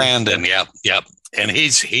Sarandon. Sarandon, yep. And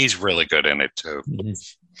he's really good in it too. Mm-hmm.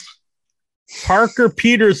 Parker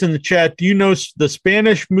Peters in the chat. Do you know the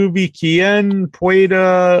Spanish movie Quien Puede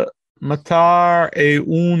Matar a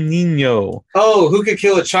un Niño? Oh, Who Could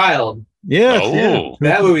Kill a Child? Yeah.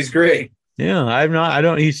 That movie's great. Yeah, I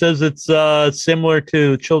don't. He says it's similar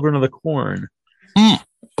to Children of the Corn.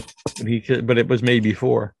 But it was made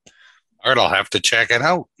before. All right, I'll have to check it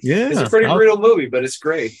out. Yeah, it's a pretty brutal movie, but it's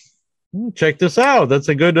great. Check this out. That's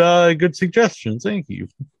a good suggestion. Thank you.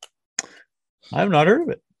 I have not heard of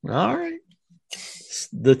it. All right,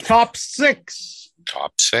 the top 6.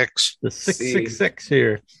 Top 6. The 666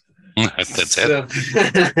 here. That's it.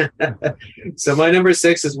 So my number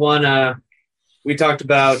 6 is one we talked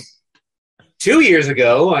about 2 years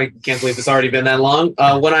ago. I can't believe it's already been that long.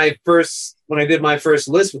 When I did my first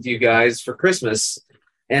list with you guys for Christmas.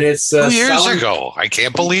 And it's 2 years ago. I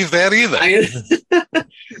can't believe that either.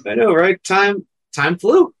 I know, right? Time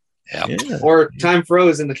flew. Yeah. Or time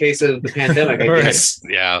froze in the case of the pandemic, I guess.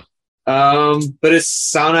 Yeah. But it's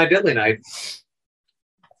Silent Night, Deadly Night.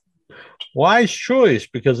 Wise choice,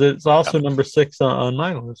 because it's also number 6 on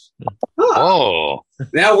my list. Oh.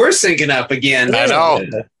 Now we're syncing up again. I know.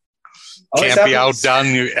 Can't be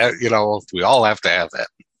outdone. We all have to have that.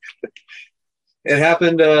 It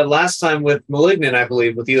happened last time with Malignant, I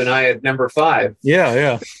believe, with you and I at number 5.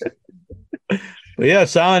 Yeah. But yeah,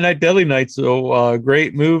 Silent Night, Deadly Night. So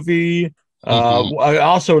great movie.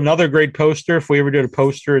 Also, another great poster. If we ever did a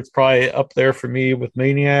poster, it's probably up there for me with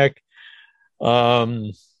Maniac.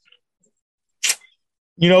 I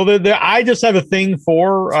just have a thing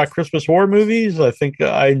for Christmas horror movies. I think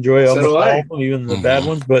I enjoy almost all of them, even the bad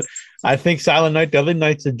ones. But I think Silent Night, Deadly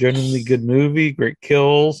Night's a genuinely good movie. Great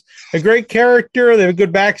kills, a great character. They have a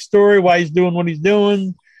good backstory why he's doing what he's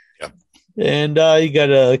doing. Yep. And you got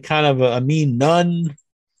a kind of a mean nun,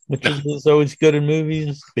 which is always good in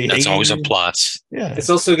movies. That's always a plus. Yeah. It's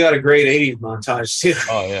also got a great 80s montage, too.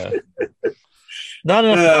 Oh, yeah. Not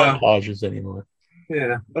enough montages anymore.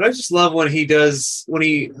 Yeah, but I just love when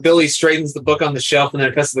Billy straightens the book on the shelf and then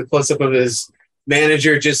it cuts to the close up of his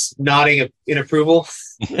manager just nodding in approval.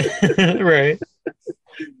 Right.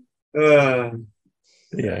 Yeah,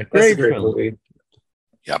 great movie.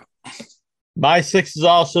 Yep. My 6 is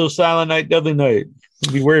also Silent Night, Deadly Night.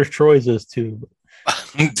 Where's Troy's is too.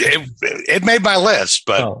 It made my list,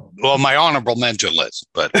 but my honorable mention list.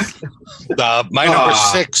 But my number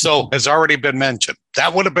 6 has already been mentioned.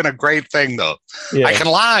 That would have been a great thing, though. Yeah. I can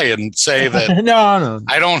lie and say that no,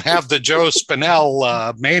 I don't have the Joe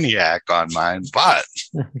Spinell Maniac on mine, but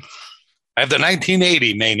I have the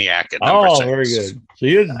 1980 Maniac at number 6. Very good. So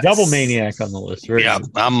you have double Maniac on the list, right?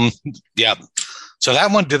 Yeah. So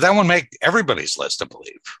did that one make everybody's list, I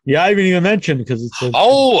believe? Yeah, I haven't even mentioned because it's.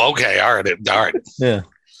 Okay. All right. Yeah.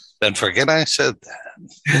 Then forget I said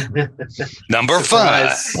that. Number 5.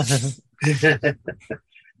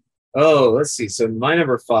 Let's see. So my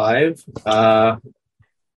number 5.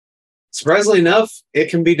 Surprisingly enough,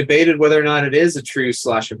 it can be debated whether or not it is a true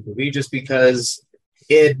slasher movie, just because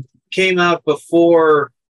it came out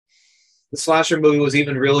before the slasher movie was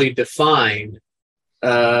even really defined.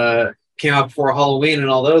 Came out before Halloween and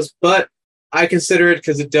all those, but I consider it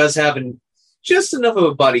because it does have just enough of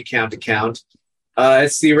a body count to count.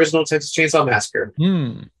 It's the original Texas Chainsaw Massacre.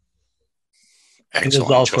 It is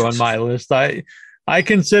also on my list. I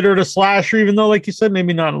consider it a slasher, even though, like you said,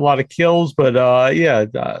 maybe not a lot of kills, but I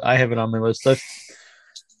have it on my list.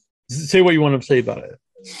 Say what you want to say about it.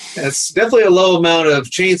 It's definitely a low amount of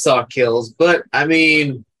chainsaw kills, but I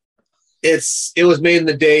mean, it was made in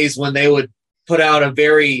the days when they would put out a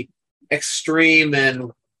very extreme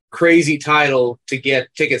and crazy title to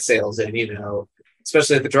get ticket sales in,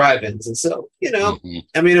 especially at the drive-ins. And so,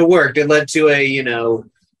 I mean, it worked. It led to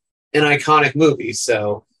an iconic movie.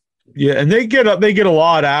 So yeah, and they get a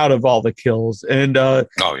lot out of all the kills. And I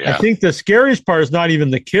think the scariest part is not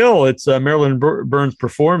even the kill. It's Marilyn Burns'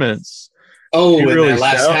 performance. Oh, in really that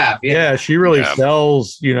last half. Yeah, she really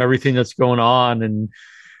sells, everything that's going on, and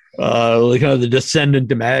kind of the descendant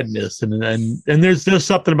to madness, and there's just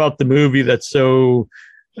something about the movie that's so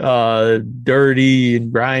dirty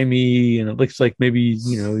and grimy, and it looks like maybe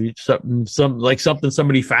something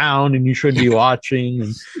somebody found and you shouldn't be watching.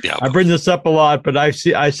 And I bring this up a lot, but I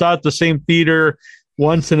saw it at the same theater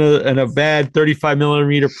once in a bad 35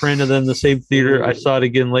 millimeter print, and then the same theater I saw it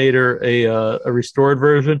again later, a restored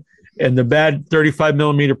version. And the bad 35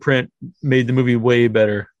 millimeter print made the movie way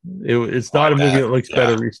better. It's not a movie that looks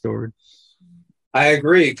better restored. I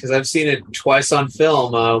agree, because I've seen it twice on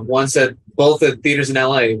film. Once at both at theaters in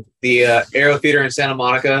LA, the Aero Theater in Santa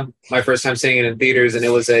Monica, my first time seeing it in theaters, and it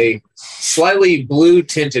was a slightly blue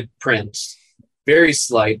tinted print, very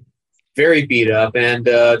slight, very beat up. And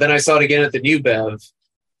then I saw it again at the New Bev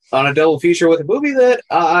on a double feature with a movie that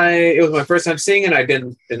it was my first time seeing it. I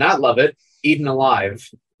did not love it, Eaten Alive.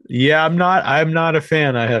 Yeah, I'm not a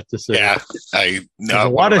fan, I have to say. Yeah, there's a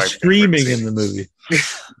lot of screaming in the movie.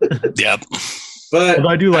 Yep. But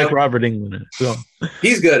I do like Robert Englund in it. So.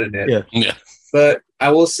 He's good in it. Yeah. But I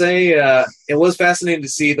will say it was fascinating to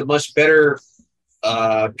see the much better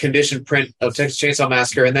condition print of Texas Chainsaw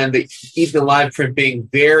Massacre, and then the Eaten Alive print being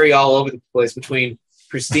very all over the place, between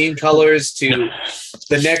pristine colors to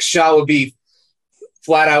the next shot would be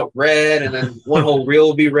flat out red, and then one whole reel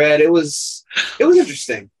would be red. It was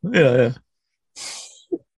interesting. Yeah.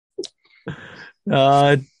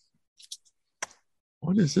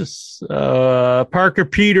 What is this? Parker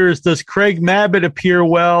Peters. Does Craig Mabbitt appear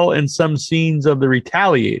well in some scenes of The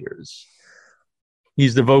Retaliators?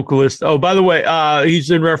 He's the vocalist. Oh, by the way, he's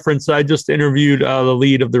in reference. I just interviewed the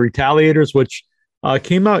lead of The Retaliators, which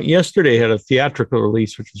came out yesterday, had a theatrical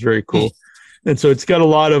release, which is very cool. And so it's got a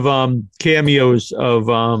lot of cameos of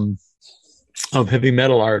heavy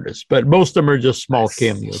metal artists, but most of them are just small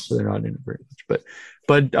cameos, so they're not in it very much.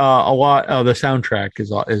 But a lot of the soundtrack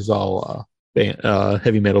is all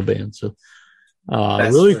heavy metal band. So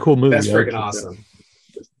really cool movie. That's freaking awesome.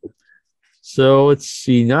 So let's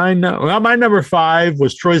see. My number 5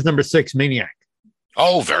 was Troy's number 6, Maniac.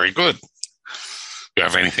 Oh, very good. Do you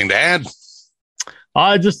have anything to add?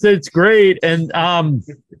 It's great. And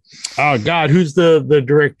oh God, who's the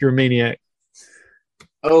director of Maniac?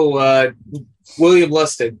 William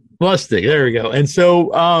Lustig. Lustig, there we go. And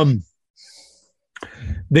so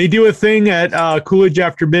they do a thing at Coolidge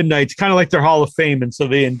After Midnight. It's kind of like their Hall of Fame, and so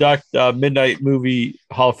they induct Midnight Movie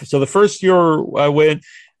Hall of Fame. So the first year I went,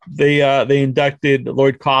 they inducted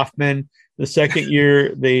Lloyd Kaufman. The second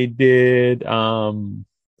year they did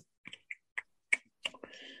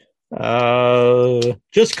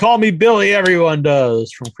Just Call Me Billy, everyone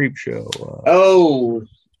does, from Creepshow.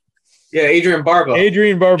 Adrian Barbeau.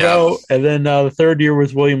 Yeah. And then the third year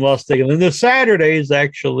was William Lustig. And then the Saturday is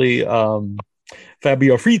actually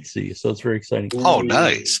Fabio Frizzi, so it's very exciting. Oh,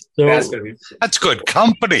 nice. So, that's good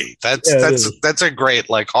company. That's a great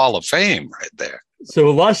Hall of Fame right there.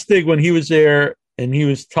 So Lustig, when he was there and he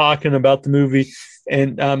was talking about the movie,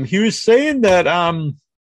 and he was saying that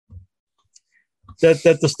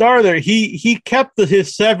that the star there, he kept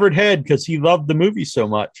his severed head because he loved the movie so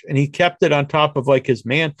much, and he kept it on top of his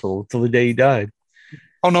mantle till the day he died.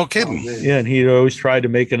 Oh, no kidding. Yeah, and he always tried to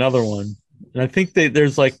make another one. And I think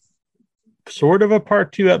there's sort of a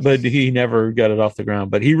part 2, but he never got it off the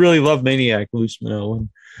ground. But he really loved Maniac, Louis Manel, and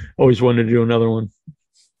always wanted to do another one.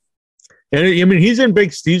 And I mean, he's in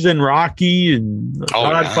Rocky and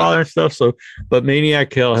Godfather and stuff. So, but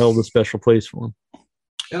Maniac held a special place for him.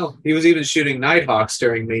 Oh, he was even shooting Nighthawks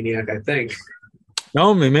during Maniac, I think.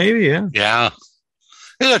 Oh, maybe, yeah. Yeah.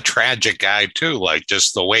 He's a tragic guy, too.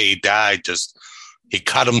 Just the way he died, he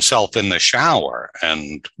cut himself in the shower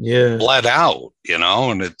and bled out,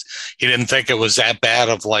 and he didn't think it was that bad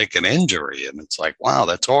of an injury. And it's wow,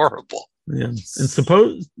 that's horrible. Yeah. And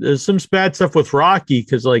suppose there's some bad stuff with Rocky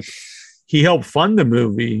because, he helped fund the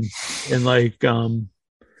movie and,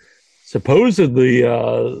 supposedly,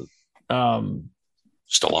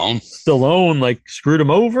 Stallone screwed him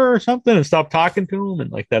over or something and stopped talking to him,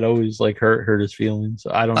 and that always hurt his feelings.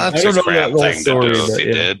 I don't know that whole story, if he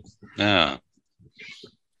did. Yeah.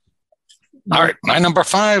 All right, my number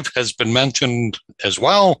 5 has been mentioned as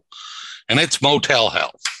well, and it's Motel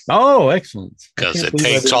Hell. Oh, excellent! Because it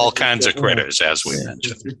takes all kinds of critters, as we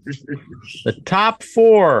mentioned. The top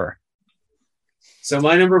 4. So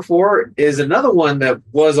my number 4 is another one that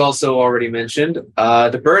was also already mentioned,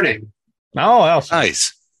 The Burning. Oh, awesome.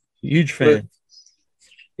 Nice. Huge fan.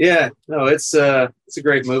 It's a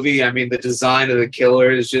great movie. I mean, the design of the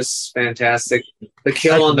killer is just fantastic. The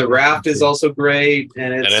kill on the raft is also great.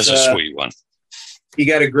 And it is a sweet one. You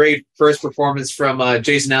got a great first performance from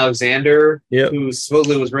Jason Alexander, who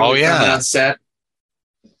supposedly was really coming on set.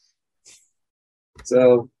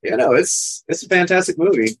 So, it's a fantastic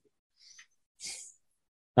movie.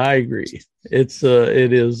 I agree. It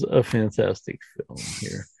is a fantastic film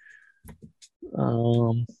here.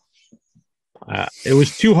 It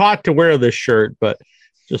was too hot to wear this shirt, but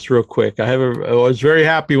just real quick, I was very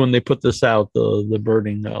happy when they put this out, the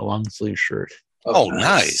Burning long sleeve shirt. Oh,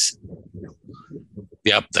 nice.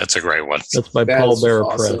 Yep, that's a great one. That's by Paul Bearer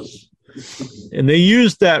Press. And they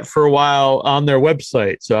used that for a while on their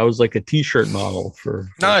website, so I was a t-shirt model for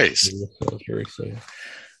nice. So I was very excited.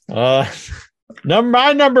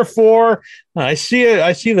 My number 4, I see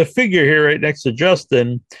the figure here right next to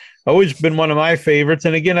Justin. Always been one of my favorites,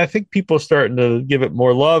 and again, I think people are starting to give it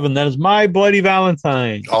more love, and that is My Bloody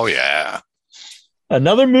Valentine. Oh yeah,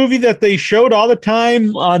 another movie that they showed all the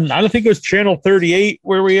time on, I don't think it was Channel 38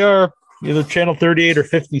 where we are, either Channel 38 or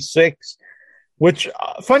 56. Which,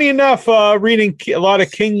 funny enough, reading a lot of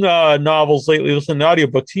King novels lately, listening to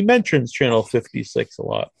audiobooks, he mentions Channel 56 a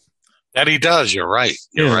lot. That he does. You're right.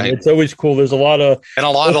 You're right. It's always cool. There's a lot of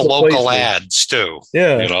local ads too.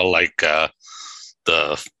 Yeah,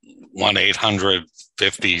 the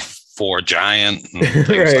 1-800-54-GIANT.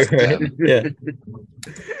 Right. Yeah.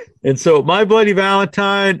 And so, My Bloody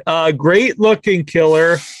Valentine, great looking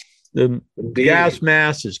killer. The gas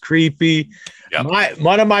mask is creepy. Yep.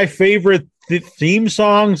 One of my favorite theme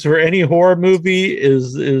songs for any horror movie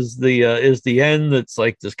is the end. That's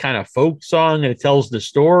this kind of folk song, and it tells the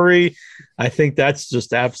story. I think that's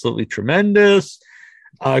just absolutely tremendous.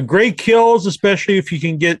 Great kills, especially if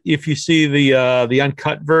you see the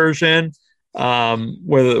uncut version,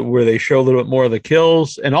 where they show a little bit more of the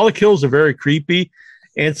kills, and all the kills are very creepy.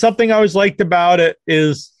 And something I always liked about it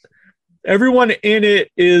is everyone in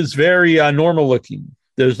it is very normal looking.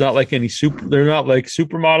 There's not any they're not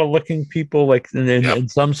supermodel looking people in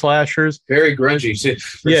some slashers. Very grungy,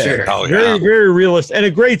 for sure. Oh, very, very realistic, and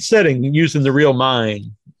a great setting using the real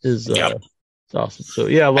mine is it's awesome. So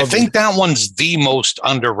I think that one's the most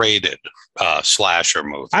underrated slasher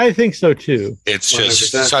movie. I think so too. It's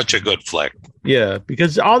just 100%. Such a good flick. Yeah,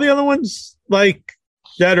 because all the other ones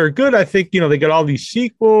that are good, I think they got all these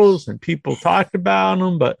sequels and people talked about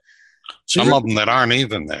them, but some of them that aren't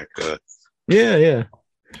even that good. Yeah.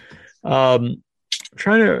 I'm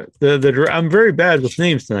very bad with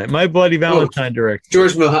names tonight. My Bloody Valentine director.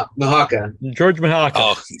 George Mahaka.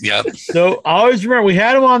 Oh, yeah. So I always remember we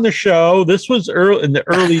had him on the show. This was in the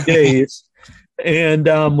early days.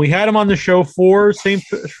 and we had him on the show for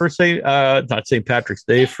not St. Patrick's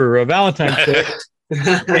Day, for Valentine's Day.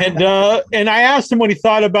 And I asked him what he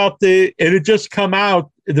thought about it had just come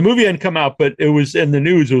out. The movie hadn't come out, but it was in the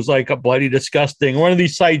news. It was like a bloody disgusting. One of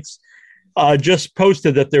these sites just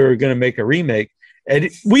posted that they were going to make a remake. And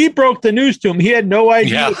we broke the news to him. He had no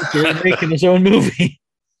idea that they were making his own movie.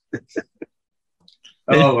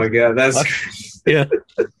 Oh my God. That's yeah.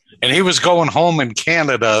 And he was going home in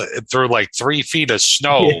Canada through like 3 feet of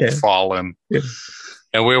snow falling. Yeah.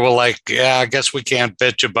 And we were like, yeah, I guess we can't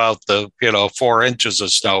bitch about the, 4 inches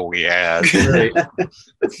of snow we had. Right.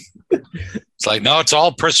 It's like, no, it's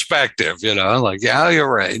all perspective, like, yeah,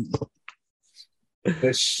 you're right.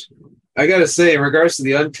 Which I got to say, in regards to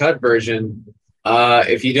the uncut version,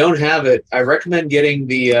 if you don't have it, I recommend getting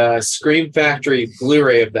the Scream Factory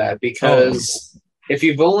Blu-ray of that, because if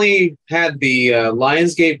you've only had the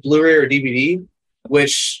Lionsgate Blu-ray or DVD,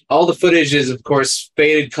 which all the footage is, of course,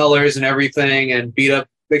 faded colors and everything, and beat up.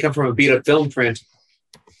 They come from a beat up film print.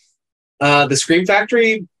 The Scream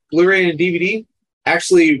Factory Blu-ray and DVD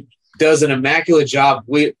actually does an immaculate job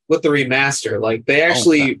with the remaster. Like, they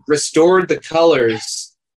actually restored the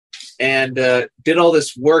colors and did all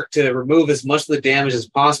this work to remove as much of the damage as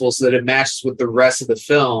possible so that it matches with the rest of the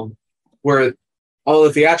film, where all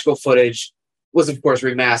the theatrical footage was, of course,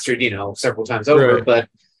 remastered, several times over. Right.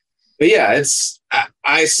 But yeah,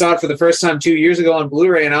 I saw it for the first time 2 years ago on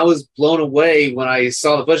Blu-ray, and I was blown away when I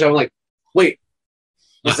saw the footage. I'm like, wait,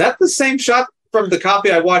 is that the same shot from the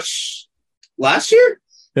copy I watched last year?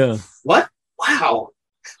 Yeah. What? Wow.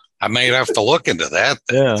 I may have to look into that.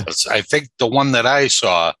 Yeah. I think the one that I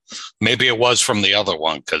saw, maybe it was from the other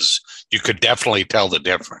one, because you could definitely tell the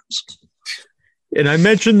difference. And I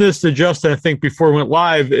mentioned this to Justin, I think, before we went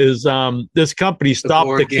live, is this company, Stop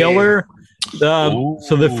the Killer. So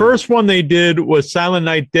the first one they did was Silent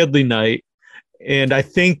Night, Deadly Night. And I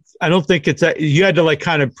don't think you had to like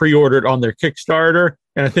kind of pre-order it on their Kickstarter.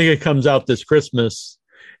 And I think it comes out this Christmas.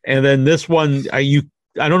 And then this one, I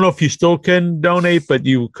don't know if you still can donate, but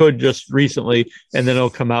you could just recently, and then it'll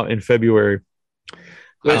come out in February.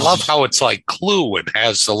 I love how it's like Clue. It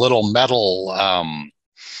has the little metal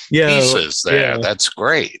pieces there. Yeah. That's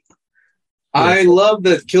great. I love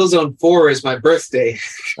that Killzone 4 is my birthday.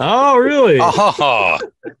 Oh, really? Oh.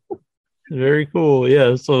 Very cool.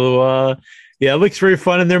 Yeah. So, it looks very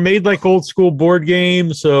fun. And they're made like old school board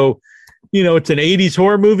games. So, it's an 80s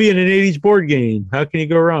horror movie and an 80s board game. How can you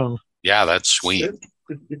go wrong? Yeah, that's sweet.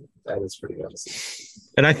 That is pretty awesome.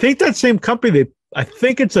 And I think that same company, I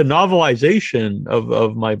think it's a novelization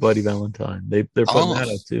of My Bloody Valentine. They're putting that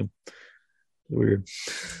out too. Weird.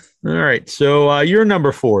 All right. So you're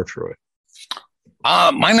number 4, Troy.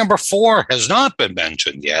 My number 4 has not been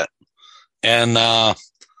mentioned yet. And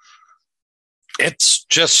it's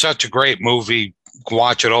just such a great movie.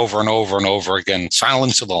 Watch it over and over and over again.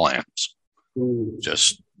 Silence of the Lambs. Ooh,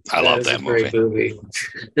 I love that movie. Great movie.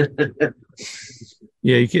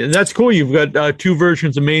 Yeah, that's cool. You've got 2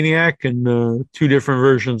 versions of Maniac and 2 different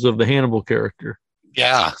versions of the Hannibal character.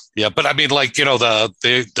 Yeah. But I mean, like,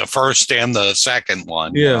 the first and the second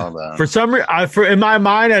one. Yeah. For some reason, in my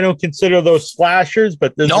mind, I don't consider those slashers,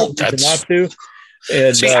 but there's no reason not to.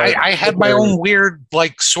 And, see, I had my own weird,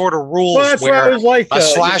 like, sort of rules where a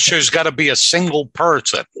slasher's got to be a single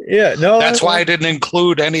person. Yeah, no. That's why I didn't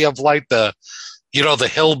include any of, like, the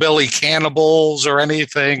hillbilly cannibals or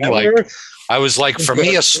anything. I was like, for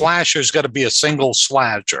me, a slasher's got to be a single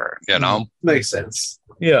slasher, Makes sense.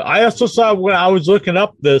 Yeah, I also saw when I was looking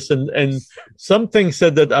up this, and something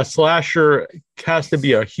said that a slasher has to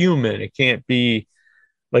be a human. It can't be,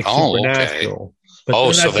 like, supernatural.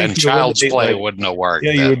 Okay. So then Child's Play wouldn't have worked.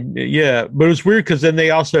 Yeah, but it was weird because then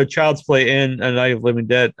they also had Child's Play and A Night of Living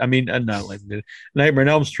Dead. I mean, not Living Dead, Nightmare on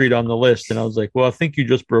Elm Street on the list, and I was like, well, I think you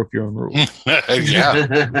just broke your own rules.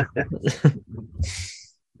 Yeah.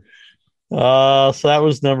 So that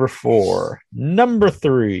was number 4. Number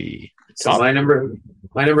 3. So my number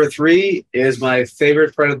 3 is my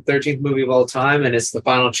favorite Friday the 13th movie of all time, and it's The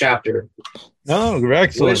Final Chapter. Oh,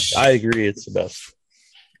 excellent! I agree, it's the best.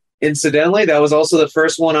 Incidentally, that was also the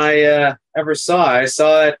first one I ever saw. I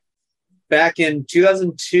saw it back in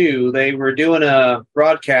 2002. They were doing a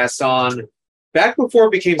broadcast on, back before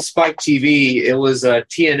it became Spike TV, it was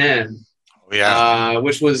TNN. Yeah.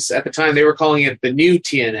 Which was, at the time, they were calling it the new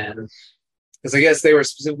TNN. Because I guess they were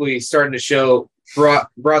specifically starting to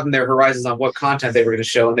broaden their horizons on what content they were going to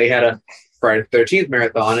show. And they had a Friday the 13th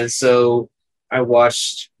marathon. And so I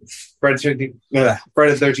watched Friday the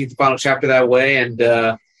 13th, the Final Chapter that way. And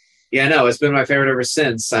it's been my favorite ever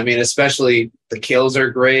since. I mean, especially the kills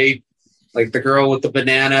are great. Like the girl with the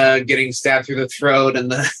banana getting stabbed through the throat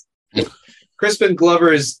and the Crispin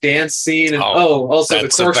Glover's dance scene, and also the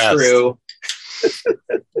that's the corkscrew.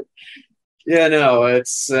 Yeah, no,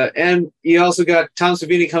 it's and you also got Tom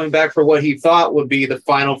Savini coming back for what he thought would be the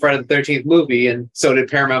final Friday the 13th movie, and so did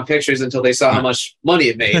Paramount Pictures until they saw how much money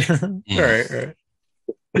it made. Right.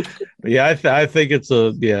 Yeah, I think it's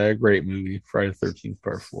a great movie, Friday the 13th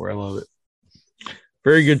Part 4. I love it.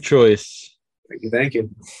 Very good choice. Thank you.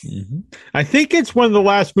 Mm-hmm. I think it's one of the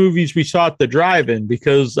last movies we saw at the drive-in,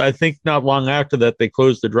 because I think not long after that they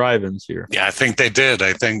closed the drive-ins here. Yeah, I think they did.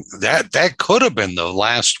 I think that could have been the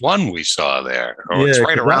last one we saw there. Or it's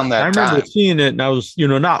right around that time. I remember seeing it, and I was,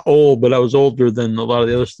 not old, but I was older than a lot of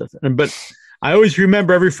the other stuff. But I always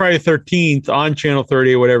remember every Friday the 13th on Channel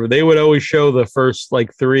 30 or whatever, they would always show the first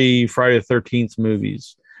 3 Friday the 13th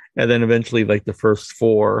movies. And then eventually the first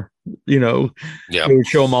 4, they would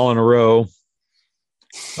show them all in a row.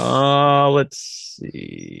 Let's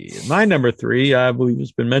see. My number 3, I believe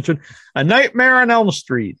has been mentioned. A Nightmare on Elm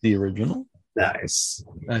Street, the original. Nice.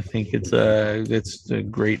 I think it's a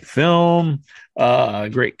great film,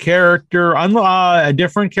 great character, a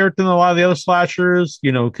different character than a lot of the other slashers,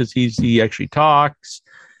 because he actually talks.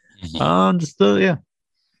 Mm-hmm.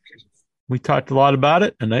 We talked a lot about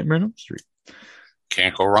it. A Nightmare on Elm Street.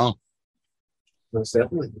 Can't go wrong. Most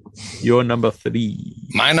definitely. Your number 3.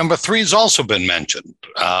 My number 3 has also been mentioned,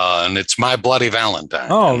 and it's My Bloody Valentine.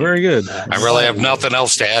 Oh, very good. I really have nothing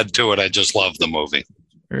else to add to it. I just love the movie.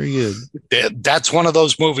 Very good. That's one of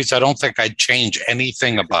those movies I don't think I'd change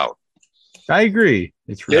anything about. I agree.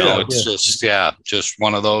 It's really just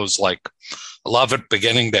one of those, I love it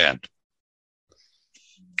beginning to end.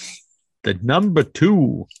 The number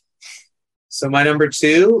 2. So my number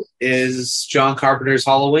 2 is John Carpenter's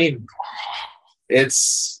Halloween. It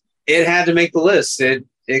had to make the list.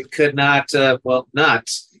 It could not. Not.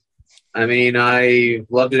 I mean, I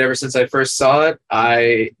loved it ever since I first saw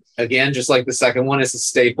it. Again, just like the second one, it's a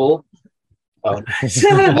staple. Oh, nice.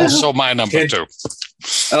 Also my number 2.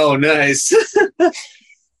 Oh, nice.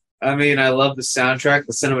 I mean, I love the soundtrack,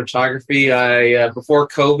 the cinematography. Before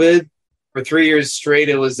COVID, for 3 years straight,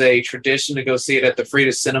 it was a tradition to go see it at the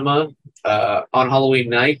Frida Cinema on Halloween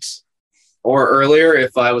night or earlier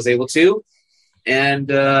if I was able to. And,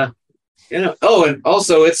 and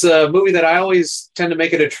also it's a movie that I always tend to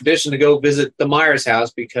make it a tradition to go visit the Myers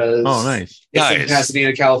house because nice. It's in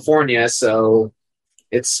Pasadena, California. So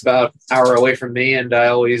it's about an hour away from me. And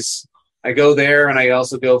I go there, and I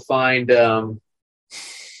also go find,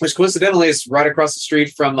 which coincidentally is right across the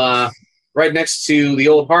street from, right next to the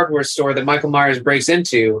old hardware store that Michael Myers breaks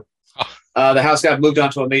into. The house got moved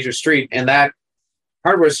onto a major street, and that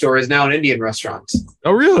hardware store is now an Indian restaurant.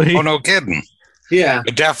 Oh, really? Oh, no kidding. Yeah.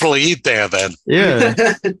 I'd definitely eat there then. Yeah.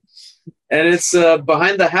 And it's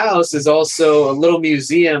behind the house is also a little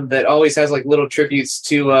museum that always has little tributes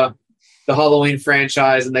to the Halloween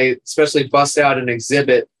franchise, and they especially bust out an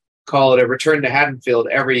exhibit called A Return to Haddonfield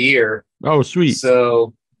every year. Oh, sweet.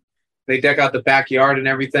 So they deck out the backyard and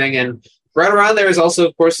everything, and right around there is also,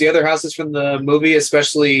 of course, the other houses from the movie,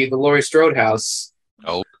 especially the Laurie Strode house.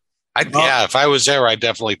 Oh, if I was there, I'd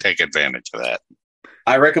definitely take advantage of that.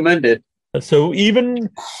 I recommend it. So even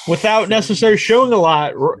without necessarily showing a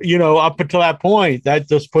lot, up until that point, that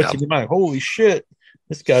just puts you in mind, holy shit,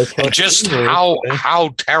 this guy's and just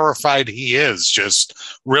how terrified he is just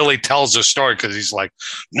really tells a story, because he's like,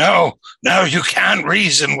 no, you can't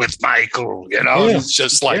reason with Michael. It's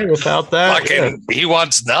just without that, he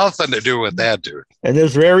wants nothing to do with that dude. And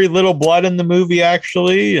there's very little blood in the movie,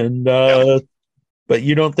 actually, and but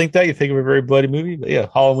you don't think that. You think of a very bloody movie, but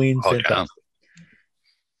Halloween. Yeah.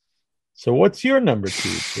 So what's your number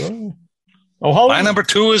 2? Halloween. My number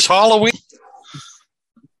 2 is Halloween.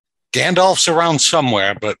 Gandalf's around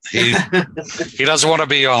somewhere, but he doesn't want to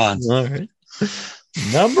be on. All right.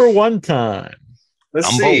 Number 1 time.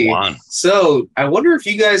 Let's see. 1. So I wonder if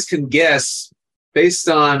you guys can guess, based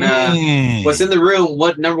on what's in the room,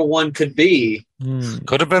 what number 1 could be.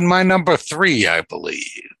 Could have been my number 3, I believe.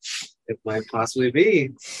 It might possibly be.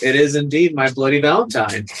 It is indeed My Bloody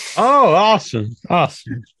Valentine. Oh, awesome.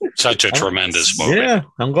 Such a tremendous movie. Yeah,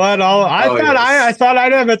 I'm glad I thought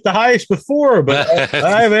I'd have it the highest before, but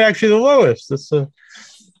I have it actually the lowest.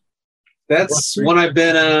 That's one I've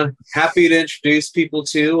been happy to introduce people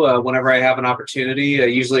to whenever I have an opportunity.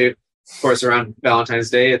 Usually, of course, around Valentine's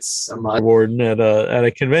Day, it's a month. Warden at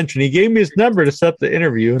a convention. He gave me his number to set the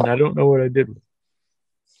interview, and I don't know what I did with it.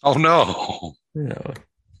 Oh, no.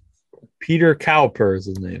 Peter Cowper is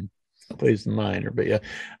his name. Plays the minor, but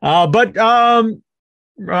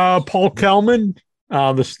Paul Kelman,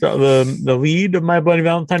 the lead of My Bloody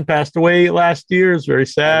Valentine, passed away last year. It's very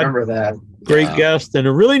sad. I remember that. Great guest and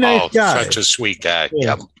a really nice guy. Such a sweet guy.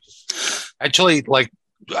 Yeah. Yep. Actually, like,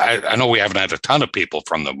 I know we haven't had a ton of people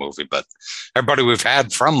from the movie, but everybody we've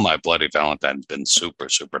had from My Bloody Valentine has been super,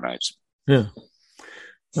 super nice. Yeah.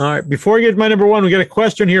 All right. Before we get to my number one, we got a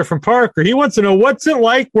question here from Parker. He wants to know, what's it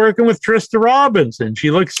like working with Trista Robinson? She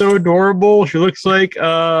looks so adorable. She looks like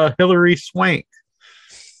Hilary Swank.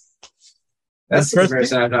 That's the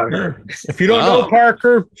first I've heard. If you don't know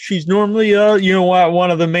Parker, she's normally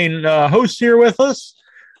one of the main hosts here with us.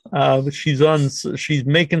 But she's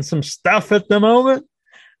making some stuff at the moment.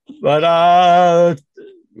 But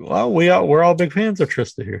we're all big fans of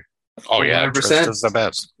Trista here. Oh yeah, 100%. Trista's the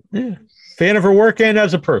best. Yeah. Fan of her work and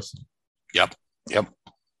as a person. Yep.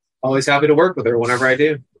 Always happy to work with her whenever I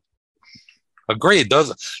do. Agreed.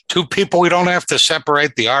 Those two people, we don't have to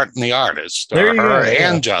separate the art and the artist. Her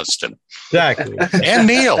and Justin. Exactly. And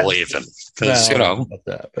Neil even. Because, about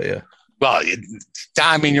that, but yeah. Well,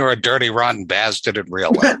 I mean, you're a dirty, rotten bastard in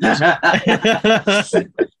real life.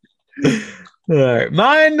 All right.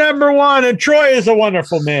 My number one, and Troy is a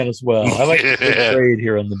wonderful man as well. I like the grade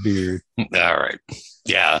here on the beard. All right.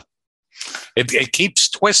 Yeah. It keeps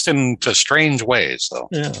twisting to strange ways, though.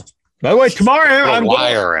 Yeah. By the way, tomorrow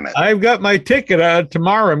I've got my ticket.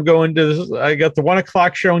 Tomorrow I'm going to. I got the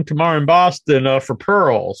 1:00 showing tomorrow in Boston for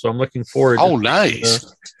Pearl, so I'm looking forward.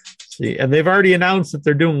 Nice. See, and they've already announced that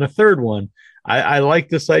they're doing a third one. I like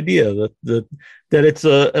this idea that it's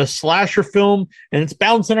a slasher film and it's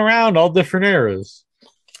bouncing around all different eras.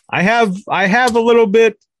 I have a little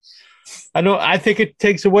bit. I think it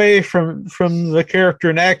takes away from the character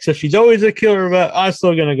in X. So she's always a killer, but I'm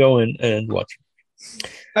still going to go in and watch it.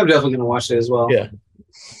 I'm definitely going to watch it as well. Yeah.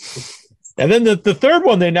 And then the third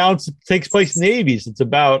one they announced takes place in the 80s. It's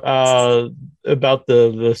about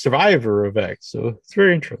the survivor of X. So it's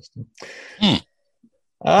very interesting.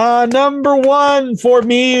 Number one for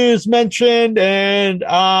me is mentioned, and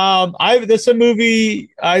this is a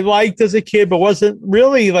movie I liked as a kid, but wasn't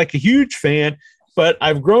really like a huge fan. But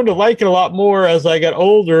I've grown to like it a lot more as I got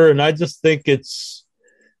older, and I just think it's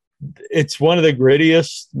one of the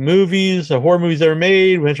grittiest horror movies ever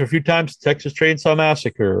made. We mentioned a few times, Texas Chainsaw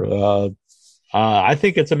Massacre. I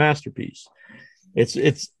think it's a masterpiece. It's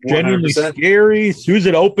genuinely 100%. Scary. As soon as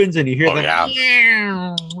it opens and you hear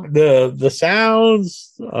the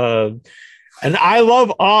sounds, and I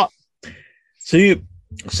love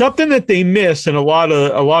something that they miss in a lot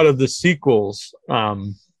of the sequels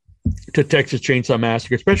to Texas Chainsaw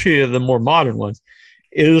Massacre, especially the more modern ones,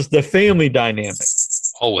 is the family dynamic.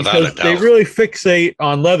 Oh, without a doubt. They really fixate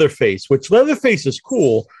on Leatherface, which Leatherface is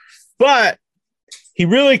cool, but he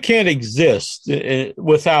really can't exist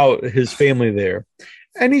without his family there.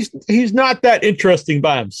 And he's not that interesting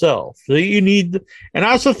by himself. So and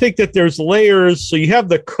I also think that there's layers. So you have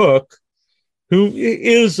the cook, who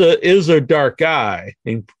is a dark guy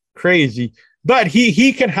and crazy, but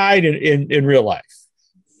he can hide in real life.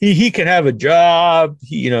 He can have a job.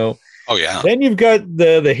 Oh yeah. Then you've got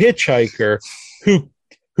the hitchhiker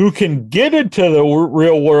who can get into the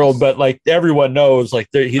real world, but like everyone knows, like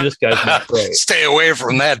this guy's not great. Stay away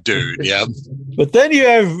from that dude. Yeah. But then you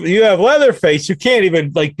have Leatherface, who can't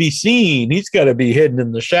even like be seen. He's got to be hidden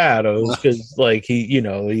in the shadows because like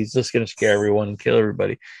he's just going to scare everyone and kill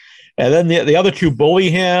everybody. And then the other two bully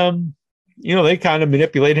him. They kind of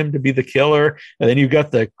manipulate him to be the killer. And then you've got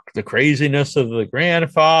the craziness of the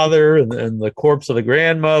grandfather and the corpse of the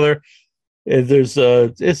grandmother. It's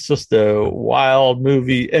just a wild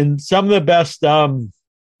movie, and some of the best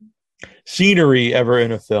scenery ever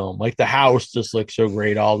in a film. Like the house just looks so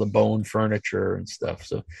great, all the bone furniture and stuff.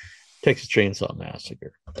 So Texas Chainsaw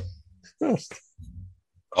Massacre.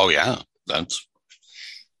 Oh yeah, that's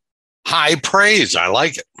high praise. I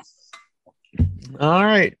like it. All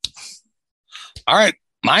right.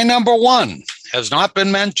 My number one has not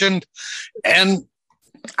been mentioned, and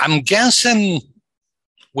I'm guessing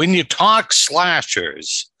when you talk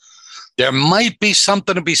slashers, there might be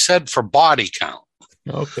something to be said for body count.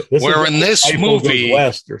 Okay. Where in this movie,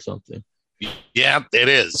 West or something. Yeah, it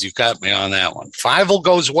is. You got me on that one. Fievel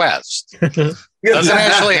Goes West. Doesn't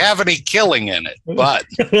actually have any killing in it, but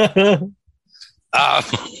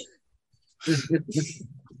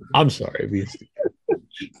I'm sorry.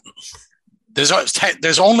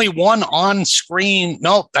 There's only one on-screen.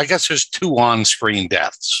 No, I guess there's two on-screen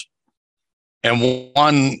deaths and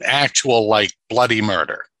one actual like bloody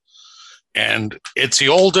murder. And it's the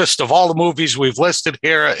oldest of all the movies we've listed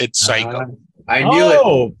here. It's Psycho. I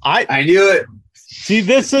knew it. I knew it. See,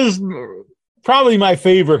 this is probably my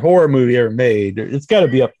favorite horror movie ever made. It's got to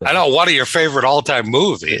be up there. I know, one of your favorite all-time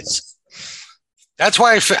movies. That's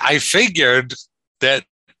why I figured that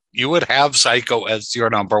you would have Psycho as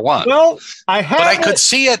your number one. Well, but I could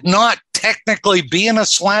see it not technically being a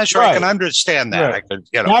slasher, I can understand that. Right. I could,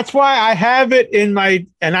 you know. That's why I have it in my,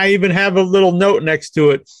 and I even have a little note next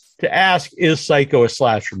to it to ask, is Psycho a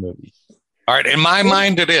slasher movie? All right. In my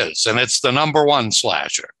mind, it is. And it's the number one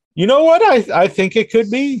slasher. You know what? I think it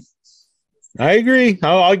could be. I agree.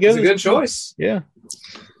 I'll give it. It's a good choice. Yeah.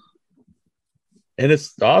 And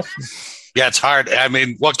it's awesome. Yeah, it's hard. I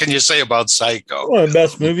mean, what can you say about Psycho? One of the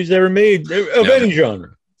best movies ever made of any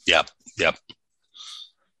genre. Yep.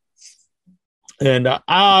 And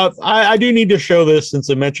I do need to show this since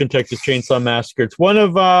I mentioned Texas Chainsaw Massacre. It's one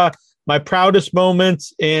of my proudest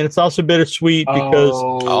moments, and it's also bittersweet because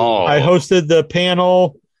I hosted the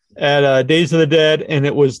panel at Days of the Dead, and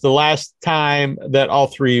it was the last time that all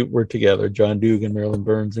three were together: John Dugan, Marilyn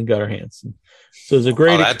Burns, and Gunnar Hansen. So it's a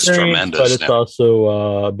great experience, tremendous, but it's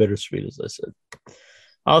also bittersweet, as I said.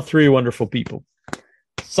 All three wonderful people.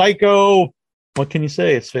 Psycho, what can you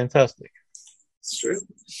say? It's fantastic. It's true.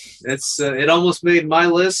 It's it almost made my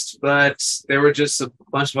list, but there were just a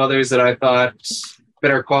bunch of others that I thought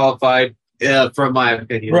better qualified, from my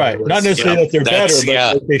opinion. Right. Not necessarily that they're better,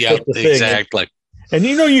 but they fit the thing. Exactly. And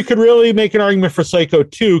you could really make an argument for Psycho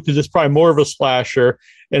 2 because it's probably more of a slasher.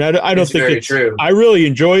 And I don't think it's true. I really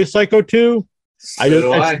enjoy Psycho 2.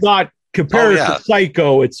 It's not compared to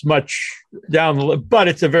Psycho. It's much down the list, but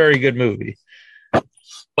it's a very good movie.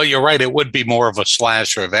 But you're right. It would be more of a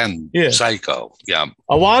slasher than Psycho. Yeah.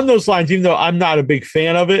 Along those lines, even though I'm not a big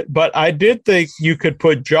fan of it, but I did think you could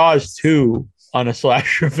put Jaws 2 on a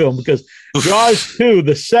slasher film because Jaws 2,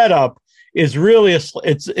 the setup is really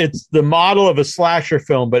it's the model of a slasher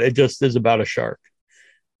film, but it just is about a shark.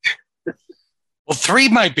 Well, 3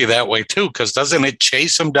 might be that way too, because doesn't it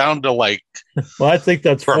chase him down to like? Well, I think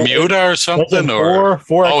that's Bermuda or something. Four.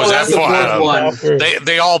 Oh, is that four?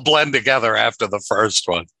 They all blend together after the first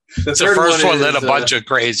one. The first one, then a bunch of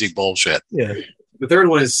crazy bullshit. Yeah. The third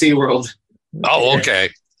one is SeaWorld. Oh, okay.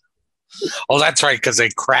 Oh, that's right, because they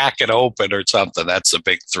crack it open or something. That's a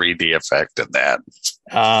big 3D effect in that.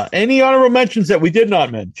 Any honorable mentions that we did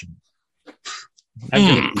not mention?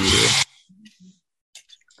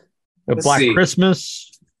 Black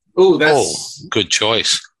Christmas. Ooh, that's good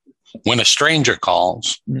choice. When a Stranger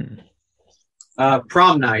Calls.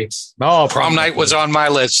 Prom Night. Oh, Prom Night was on my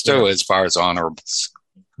list too, as far as honorables.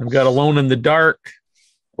 I've got Alone in the Dark.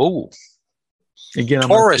 Oh. Again,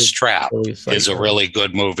 Tourist Trap is a really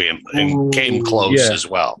good movie and came close as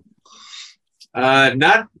well.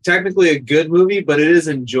 Not technically a good movie, but it is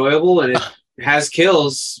enjoyable and it has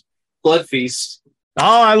kills. Blood Feast.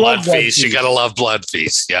 Oh, I love Blood Feast. You gotta love Blood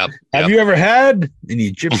Feast. Yep. Have you ever had an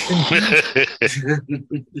Egyptian?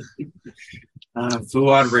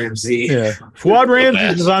 Fuad Ramsey. Yeah, Fuad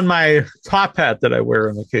Ramsey is on my top hat that I wear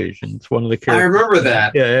on occasion. It's one of the characters. I remember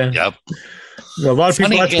that. Yeah. Yep. A lot of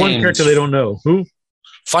people. That's one character they don't know. Who?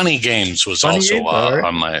 Funny Games was also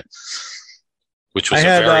on my, which was a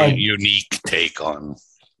very unique take on.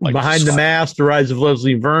 Like Behind the Mask, The Rise of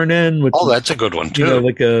Leslie Vernon. Which that's a good one too.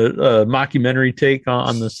 Like a mockumentary take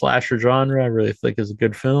on the slasher genre. I really think is a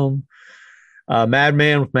good film.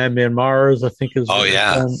 Madman with Madman Mars, I think is.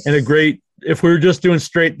 And a great. If we were just doing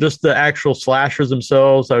just the actual slashers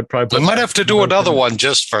themselves, I would probably. We might have to do another one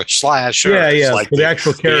just for slashers. Yeah, like for the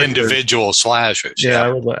actual characters, the individual slashers.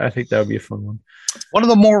 Yeah, I think that would be a fun one. One of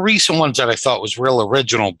the more recent ones that I thought was real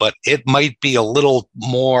original, but it might be a little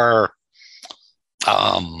more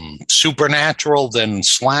supernatural than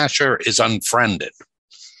slasher is Unfriended.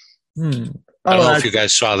 I don't know if you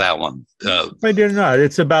guys saw that one. I did not.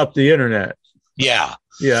 It's about the internet. Yeah.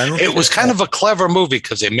 Yeah. It was kind of a clever movie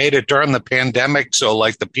because they made it during the pandemic. So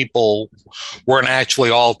like the people weren't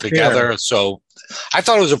actually all together. Yeah. So I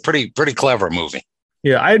thought it was a pretty clever movie.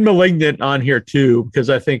 Yeah. I had Malignant on here too,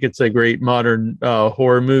 because I think it's a great modern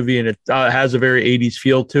horror movie and it has a very 80s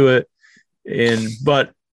feel to it.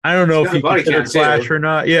 But I don't know if you consider it slash or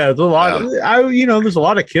not. Yeah, there's a lot. There's a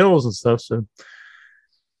lot of kills and stuff. So,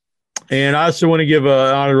 and I also want to give an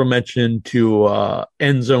honorable mention to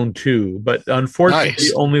End Zone 2, but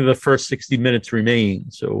unfortunately, only the first 60 minutes remain.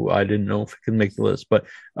 So I didn't know if it could make the list. But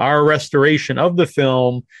our restoration of the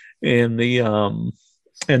film and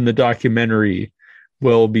the documentary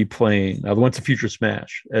will be playing the Once a Future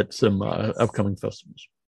Smash at some upcoming festivals.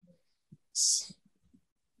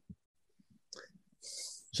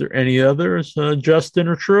 Is there any others, Justin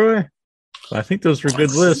or Troy? I think those were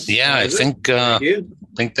good lists. Yeah, I think that,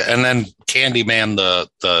 and then Candyman,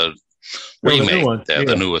 the remake,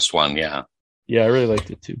 the newest one. Yeah, I really liked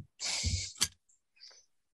it too.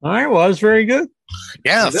 All right, well, that was very good.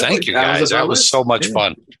 Yeah, thank you guys. That was so much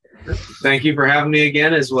fun. Thank you for having me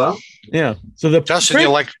again as well. Yeah. So Justin, you're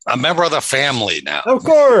like a member of the family now. Of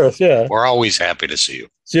course, yeah. We're always happy to see you.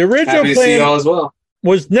 The original Happy to see plan y'all as well.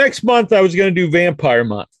 was next month I was going to do Vampire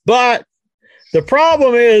Month. But the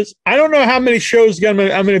problem is I don't know how many shows I'm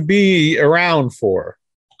going to be around for.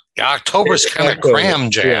 Yeah, October's kind of cram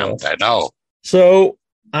jammed. I know. So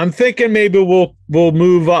I'm thinking maybe we'll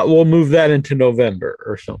move that into November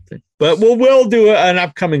or something. But we'll do an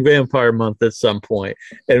upcoming Vampire Month at some point,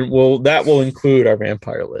 and that will include our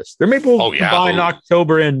vampire list. Or maybe we'll combine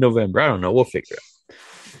October and November. I don't know. We'll figure it out.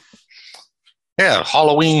 Yeah,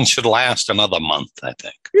 Halloween should last another month, I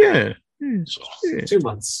think. Yeah. So, 2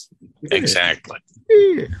 months. exactly.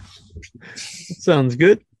 Yeah. That sounds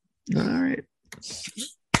good. All right.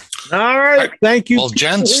 Thank you. Well,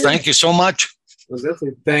 gents, thank you so much. Well,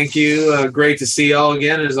 definitely. Thank you. Great to see y'all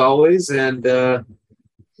again, as always. And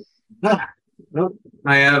I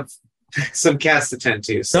have some cats to tend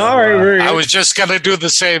to. So, all right. I was just going to do the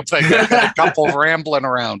same thing. I got a couple rambling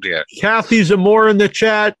around here. Kathy Zamora in the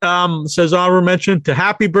chat says, honorable mention to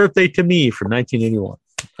Happy Birthday to Me from 1981.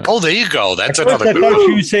 Oh, there you go. That's another I thought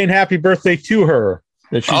she was saying happy birthday to her.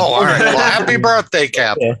 All right. Well, happy birthday,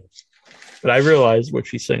 Cap. Yeah. But I realized what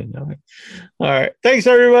she's saying now. All right. Thanks,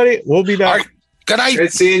 everybody. We'll be back. Right. Good night.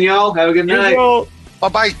 Great seeing y'all. Have a good night.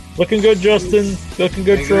 Bye-bye. Looking good, Justin. Looking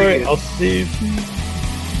good, Troy. I'll see you.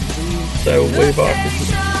 So, wave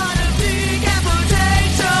off.